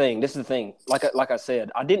the thing. This is the thing. Like I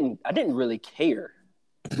said, I didn't really care.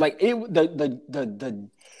 Like the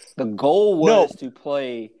goal was to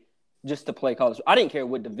play college. I didn't care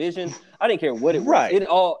what division. I didn't care what it was. Right. It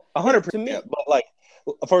all 100%. To me. But like,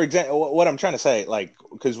 for example, what I'm trying to say, like,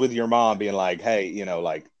 because with your mom being like, hey, you know,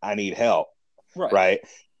 like I need help. Right.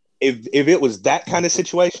 If it was that kind of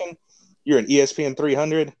situation, you're an ESPN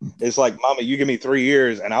 300. It's like, Mama, you give me 3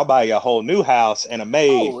 years and I'll buy you a whole new house and a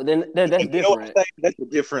maid. Oh, then that's different. You know what I'm saying? That's a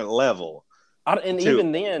different level.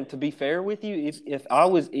 Even then, to be fair with you, if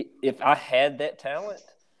I had that talent,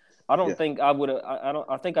 I don't think I would have.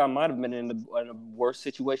 I think I might have been in a worse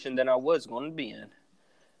situation than I was going to be in.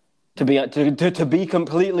 To be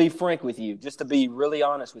completely frank with you, just to be really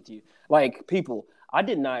honest with you, like people, I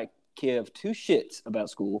did not give two shits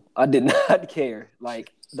about school. I did not care.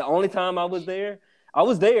 Like the only time I was there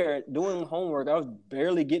doing homework. I was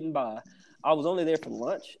barely getting by. I was only there for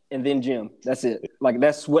lunch and then gym. That's it. Like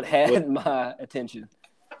that's what had my attention.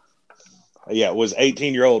 Yeah, was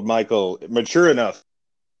 18-year-old Michael mature enough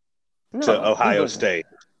to Ohio State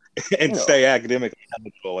and stay academically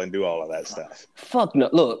eligible and do all of that stuff? Fuck no.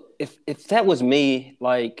 Look, if that was me,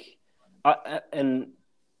 like, I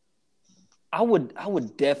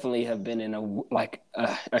would definitely have been in a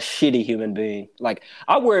shitty human being. Like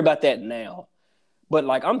I worry about that now, but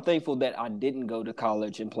like I'm thankful that I didn't go to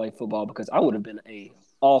college and play football because I would have been a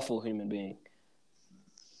awful human being.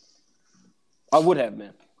 I would have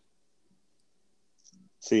been.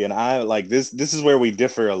 See, and I like this. This is where we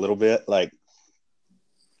differ a little bit. Like,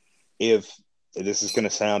 if this is going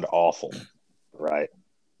to sound awful, right?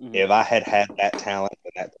 Mm-hmm. If I had that talent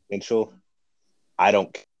and that potential, I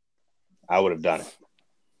would have done it.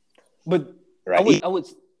 But right? I would.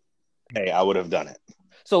 Hey, I would have done it.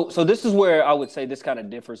 So this is where I would say this kind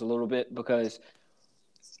of differs a little bit because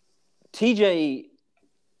TJ,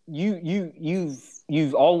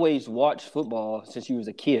 you've always watched football since you was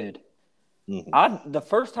a kid. Mm-hmm. The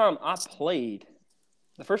first time I played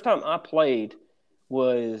The first time I played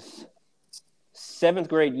was 7th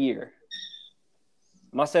grade year.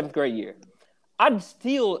 My 7th grade year. I'd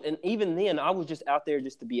still, and even then, I was just out there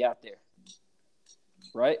just to be out there.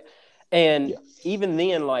 Right? And even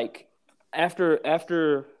then, like,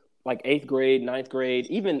 after like 8th grade, 9th grade,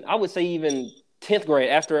 even, I would say even 10th grade,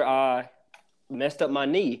 after I messed up my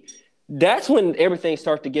knee, that's when everything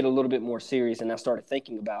started to get a little bit more serious, and I started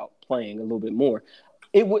thinking about playing a little bit more.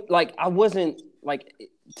 It would, like, I wasn't, like,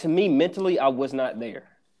 to me, mentally, I was not there.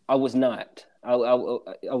 I was not. I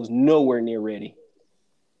was nowhere near ready.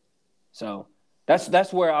 So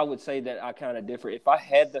that's where I would say that I kind of differ. If I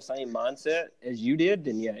had the same mindset as you did,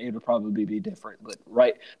 then yeah, it would probably be different. But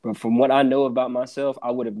from what I know about myself,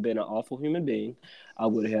 I would have been an awful human being. I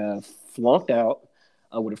would have flunked out.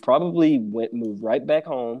 I would have probably moved right back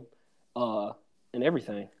home, and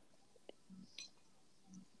everything.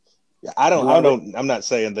 Yeah, I'm not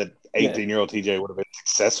saying that 18-year-old TJ would have been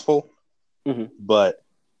successful, but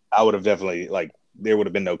I would have definitely, like, there would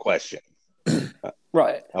have been no question.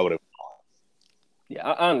 Right. I would have. Yeah,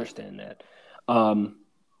 I understand that.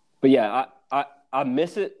 But yeah, I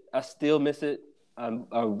miss it. I still miss it. I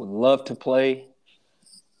would love to play.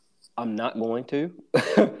 I'm not going to.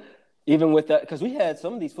 Even with that, because we had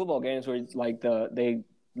some of these football games where, like, the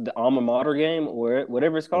alma mater game, or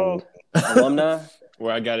whatever it's called, alumni.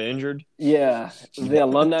 Where I got injured. Yeah, the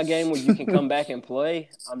alumni game where you can come back and play.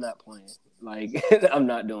 I'm not playing. Like, I'm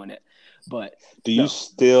not doing it. But do you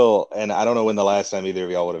still? And I don't know when the last time either of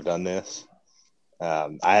y'all would have done this.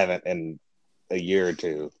 I haven't in a year or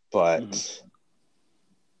two, but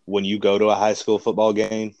when you go to a high school football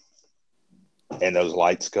game and those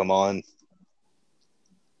lights come on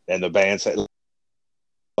and the band says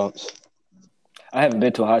bumps. I haven't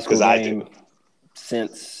been to a high school game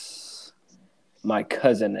since my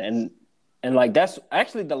cousin, and like, that's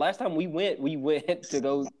actually the last time we went to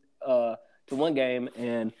go to one game,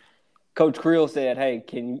 and Coach Creel said, "Hey,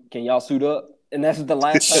 can y'all suit up?" And that's the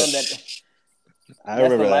last time that I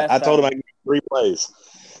remember that. I told him I give you 3 plays.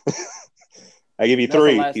 I give you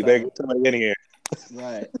 3. You better get somebody in here.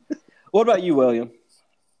 Right. What about you, William?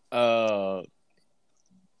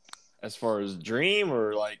 As far as dream,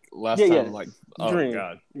 or like last time, like, oh dream. My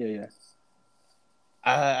God. Yeah.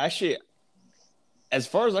 Actually, as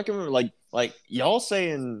far as I can remember, like y'all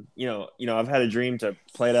saying, I've had a dream to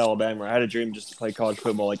play at Alabama, or I had a dream just to play college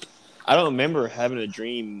football. Like, I don't remember having a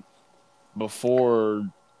dream before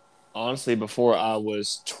I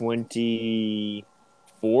was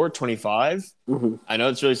 24, 25. I know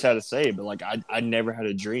it's really sad to say, but like, I never had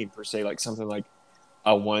a dream per se, like something like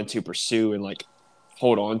I wanted to pursue and like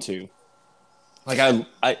hold on to. Like, I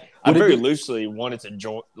very loosely wanted to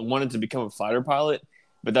become a fighter pilot,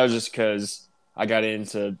 but that was just because I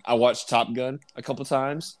watched Top Gun a couple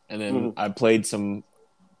times, and then I played some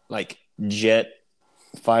like jet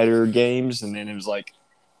fighter games, and then it was like,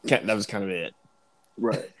 that was kind of it.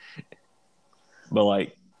 Right. But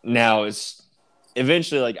like, now it's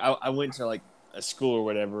eventually, like, I went to like a school or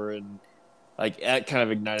whatever, and like that kind of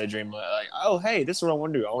ignited a dream. Like, oh, hey, this is what I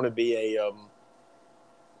want to do.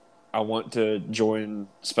 I want to join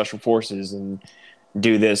special forces and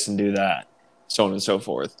do this and do that, so on and so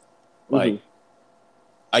forth. Like,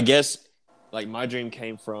 I guess, like, my dream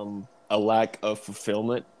came from a lack of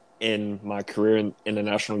fulfillment in my career in the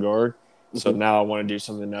National Guard. So now I want to do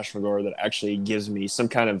something in the National Guard that actually gives me some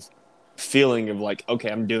kind of feeling of like, okay,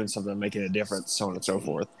 I'm doing something, I'm making a difference, so on and so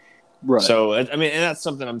forth. Right. So, I mean, and that's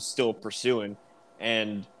something I'm still pursuing.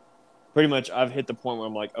 And pretty much I've hit the point where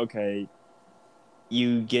I'm like, okay,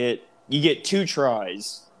 you get 2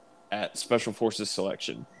 tries at Special Forces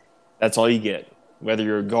selection. That's all you get. Whether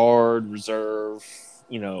you're a guard, reserve,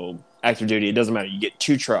 active duty, it doesn't matter. You get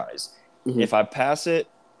 2 tries. If I pass it,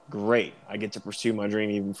 great. I get to pursue my dream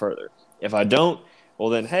even further. If I don't, well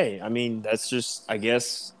then, hey, I mean, that's just, I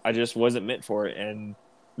guess I just wasn't meant for it, and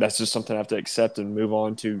that's just something I have to accept and move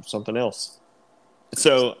on to something else.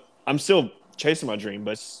 So I'm still chasing my dream,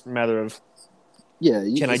 but it's a matter of,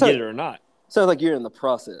 can I get it or not? Sounds like you're in the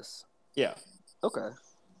process. Yeah. Okay.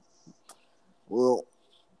 Well,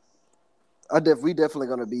 we definitely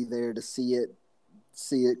going to be there to see it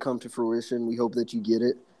come to fruition. We hope that you get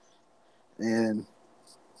it.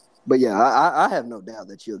 But yeah, I have no doubt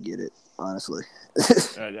that you'll get it, honestly.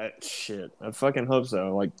 Shit, I fucking hope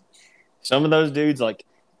so. Like, some of those dudes, like,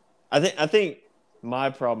 I think my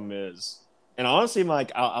problem is, and honestly,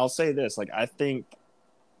 Mike, I'll say this, like, I think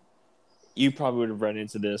you probably would have run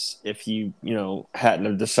into this if you hadn't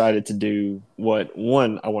have decided to do what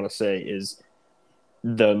I want to say is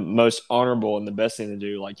the most honorable and the best thing to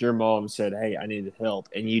do. Like, your mom said, "Hey, I needed help,"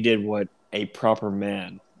 and you did what a proper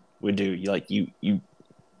man would do. You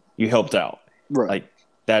you helped out. Right. Like,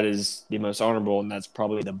 that is the most honorable, and that's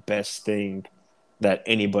probably the best thing that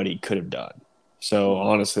anybody could have done. So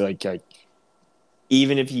honestly, like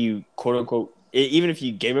even if you quote unquote, even if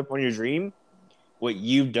you gave up on your dream, what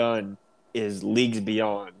you've done is leagues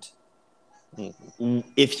beyond.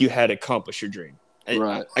 If you had accomplished your dream,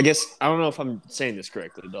 Right. I guess I don't know if I'm saying this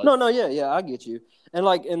correctly, but No, yeah, I get you. And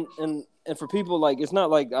like, and for people, like, it's not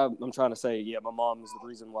like I'm trying to say, yeah, my mom is the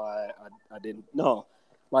reason why I didn't. No,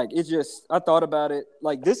 like, it's just I thought about it.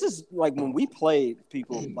 Like, this is like when we played,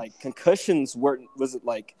 people, like, concussions was it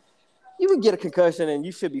like you would get a concussion and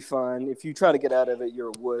you should be fine. If you try to get out of it, you're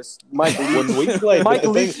a wuss. When we played,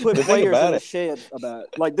 Michael Leach put the thing players about in the it, shed about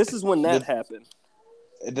it. Like, this is when that happened.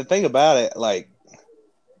 the thing about it, like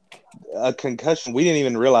a concussion, we didn't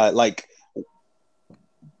even realize. Like,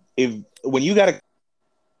 when you got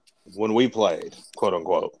when we played, quote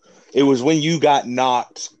unquote, it was when you got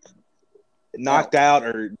knocked out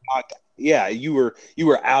or knocked. Yeah, you were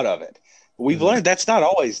out of it. We've learned that's not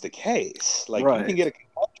always the case. Like, you can get a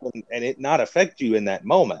concussion and it not affect you in that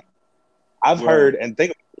moment. I've heard, and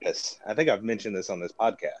think of this. I think I've mentioned this on this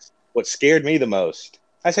podcast. What scared me the most,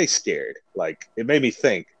 I say scared, like it made me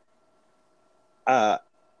think.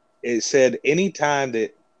 It said anytime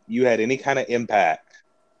that you had any kind of impact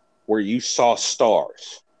where you saw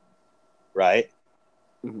stars, right?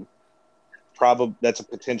 Mm-hmm. Probably that's a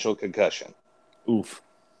potential concussion. Oof.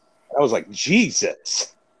 I was like,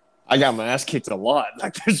 Jesus. I got my ass kicked a lot.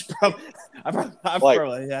 Like, there's probably I've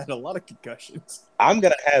probably had a lot of concussions. I'm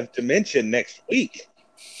gonna have dementia next week.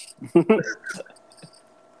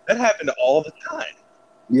 That happened all the time.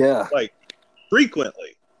 Yeah, like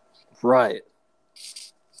frequently. Right.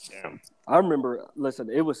 Damn. I remember. Listen,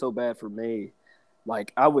 it was so bad for me.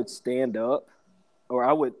 Like, I would stand up, or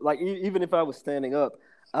I would like even if I was standing up,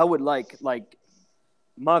 I would like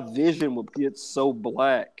my vision would get so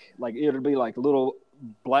black, like it would be like little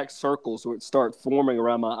black circles would start forming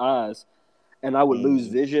around my eyes, and I would lose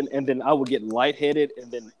vision, and then I would get lightheaded,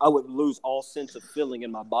 and then I would lose all sense of feeling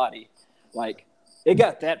in my body. Like, it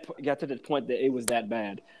got to the point that it was that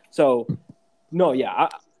bad. So, no, yeah,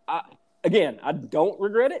 I again, I don't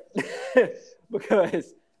regret it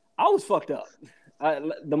because I was fucked up.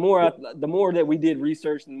 The more that we did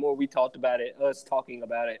research, and the more we talked about it, us talking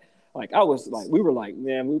about it, like I was like, we were like,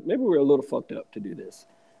 man, maybe we were a little fucked up to do this.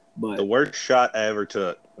 But the worst shot I ever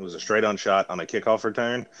took, it was a straight-on shot on a kickoff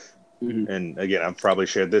return. Mm-hmm. And again, I've probably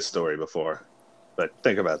shared this story before, but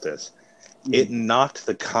think about this. Mm-hmm. It knocked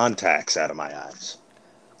the contacts out of my eyes.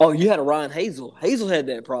 Oh, you had a Ryan Hazel. Hazel had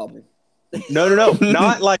that problem. No.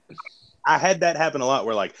 Not like I had that happen a lot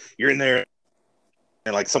where like you're in there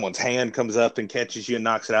and like someone's hand comes up and catches you and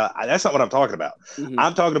knocks it out. That's not what I'm talking about. Mm-hmm.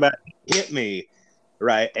 I'm talking about hit me,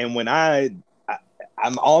 right? And when I'm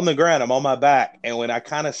on the ground, I'm on my back, and when I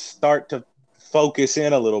kind of start to focus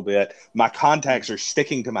in a little bit, my contacts are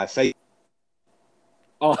sticking to my face.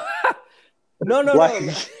 Oh, no.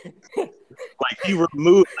 Like he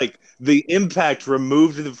removed, like the impact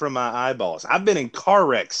removed them from my eyeballs. I've been in car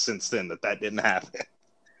wrecks since then that didn't happen.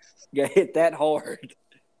 Got hit that hard.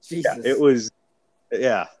 Jesus. Yeah, it was.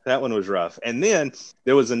 Yeah, that one was rough. And then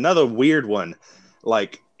there was another weird one.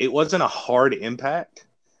 Like, it wasn't a hard impact,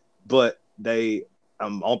 but they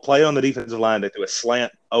I'll play on the defensive line. They threw a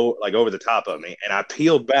slant over the top of me, and I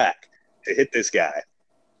peeled back to hit this guy.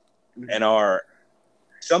 And one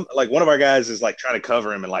of our guys is like trying to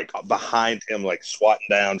cover him and like behind him, like swatting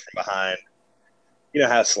down from behind. You know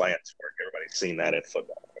how slants work. Everybody's seen that in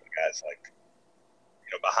football. The guys like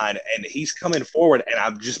behind it, and he's coming forward, and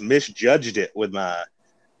I've just misjudged it with my,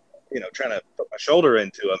 trying to put my shoulder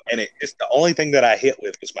into him, and it's the only thing that I hit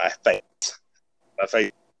with was my face,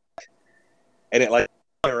 and it like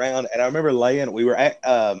spun around, and I remember we were at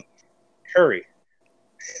Curry,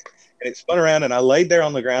 and it spun around, and I laid there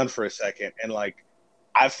on the ground for a second, and like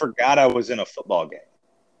I forgot I was in a football game.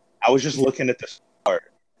 I was just looking at the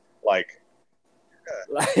start, like.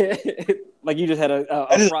 Like you just had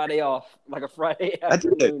a Friday off, like a Friday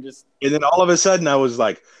afternoon. And then all of a sudden I was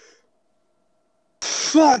like,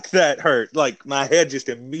 fuck, that hurt. Like my head just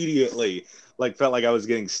immediately like felt like I was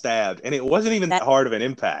getting stabbed. And it wasn't even that hard of an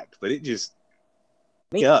impact, but it just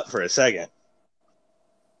me up for a second.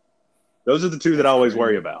 Those are the two that I always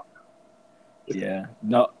worry about. Yeah.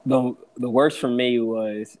 No, the worst for me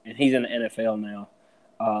was, and he's in the NFL now,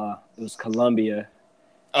 it was Columbia.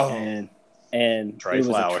 Oh. And Trey it was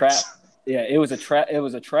Flowers. a trap. Yeah, it was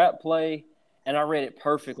a trap play, and I read it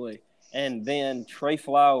perfectly. And then Trey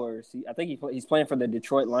Flowers, I think he's playing for the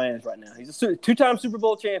Detroit Lions right now. He's a two-time Super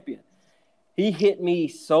Bowl champion. He hit me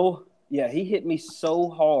so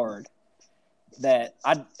hard that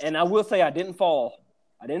I will say I didn't fall.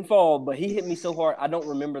 I didn't fall, but he hit me so hard I don't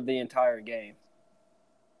remember the entire game.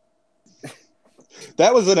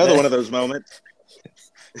 That was another one of those moments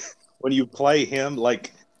when you play him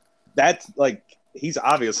like that's like he's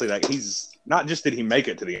obviously like he's not just did he make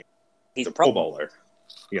it to the end, he's a Pro Bowler,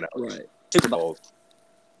 you know, Right. Super Bowl.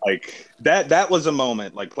 Like that was a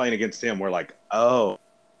moment like playing against him where like oh.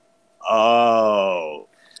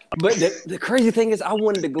 But the crazy thing is I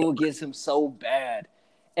wanted to go against him so bad.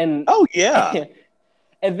 And Oh yeah.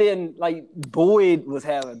 and then like Boyd was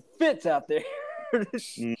having fits out there.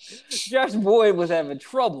 Josh Boyd was having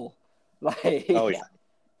trouble. Like Oh yeah.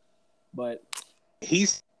 But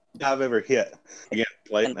He's I've ever hit again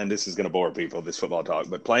playing, and this is going to bore people, this football talk,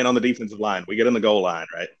 but playing on the defensive line, we get in the goal line,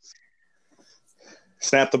 right?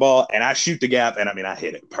 Snap the ball, and I shoot the gap, and I mean I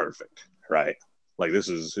hit it perfect, right? Like this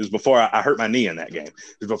was before I hurt my knee in that game.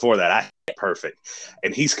 It was before that I hit it perfect,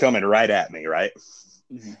 and he's coming right at me, right?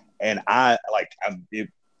 mm-hmm. And I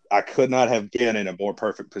could not have been in a more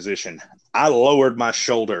perfect position. I lowered my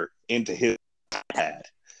shoulder into his pad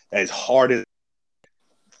as hard as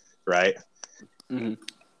right. Mm-hmm.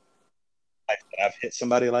 I've hit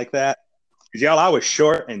somebody like that. Because y'all, I was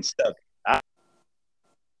short and stuck up.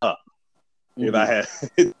 Mm-hmm. If I had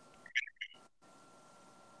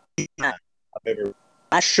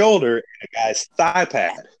my shoulder in a guy's thigh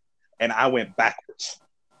pad, and I went backwards.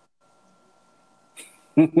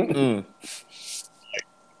 Mm.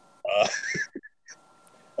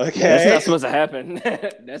 Okay, That's not supposed to happen.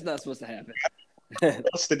 That's not supposed to happen.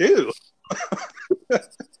 what's to do?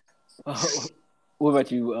 What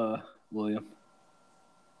about you, William?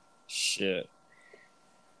 Shit.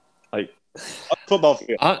 Like Football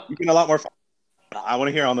field. You get a lot more fun. I want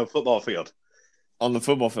to hear on the football field. on the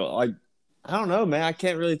football field, like I don't know, man. I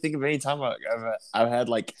can't really think of any time like I've had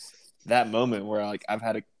like that moment where like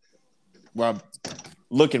where I'm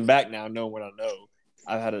looking back now, knowing what I know,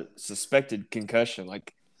 I've had a suspected concussion.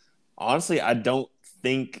 Like honestly, I don't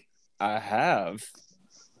think I have.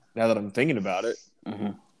 Now that I'm thinking about it,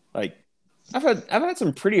 Mm-hmm. like I've had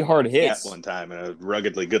some pretty hard hits. One time, a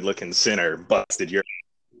ruggedly good-looking center busted your.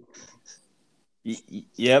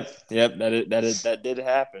 Yep, that did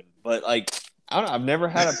happen. But like I don't know, I've never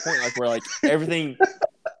had a point like where like everything.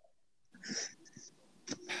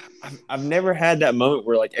 I've never had that moment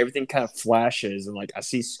where like everything kind of flashes and like I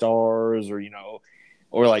see stars or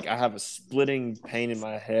or like I have a splitting pain in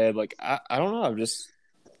my head. Like I don't know.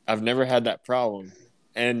 I've never had that problem.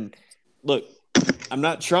 And look, I'm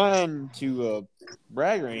not trying to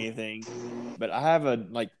brag or anything, but I have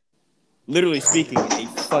literally speaking, a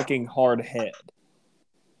fucking hard head.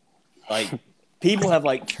 Like people have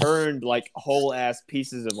like turned like whole ass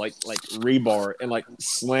pieces of like rebar and like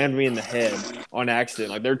slammed me in the head on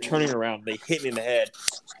accident. Like they're turning around, they hit me in the head,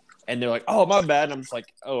 and they're like, "Oh, my bad." And I'm just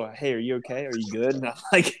like, "Oh, hey, are you okay? Are you good?" And I'm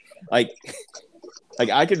like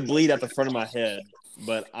I could bleed out the front of my head,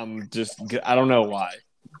 but I don't know why.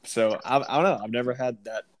 So I don't know. I've never had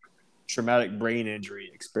that traumatic brain injury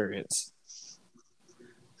experience.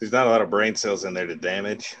 There's not a lot of brain cells in there to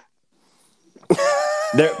damage.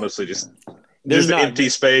 There Mostly just there's not empty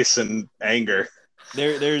space and anger.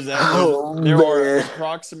 There are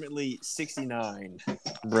approximately 69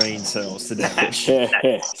 brain cells to damage.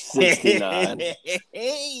 69.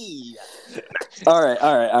 All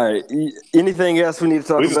right. Anything else we need to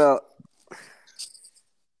talk about?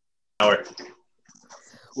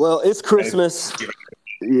 Well, it's Christmas.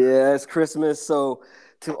 Yeah, it's Christmas. So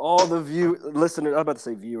to all the listeners, I'm about to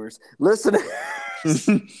say viewers, listeners,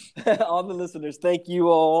 all the listeners, thank you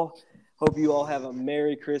all. Hope you all have a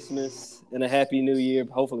Merry Christmas and a Happy New Year.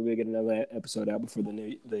 Hopefully we'll get another episode out before the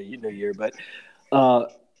new year. But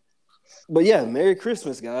yeah, Merry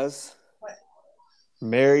Christmas, guys.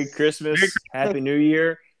 Merry Christmas, Happy New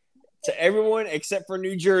Year to everyone except for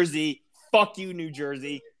New Jersey. Fuck you, New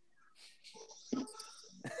Jersey.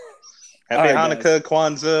 Happy right, Hanukkah,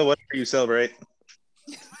 Kwanzaa, whatever you celebrate.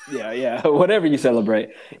 Yeah, whatever you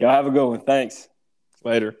celebrate. Y'all have a good one. Thanks.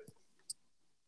 Later.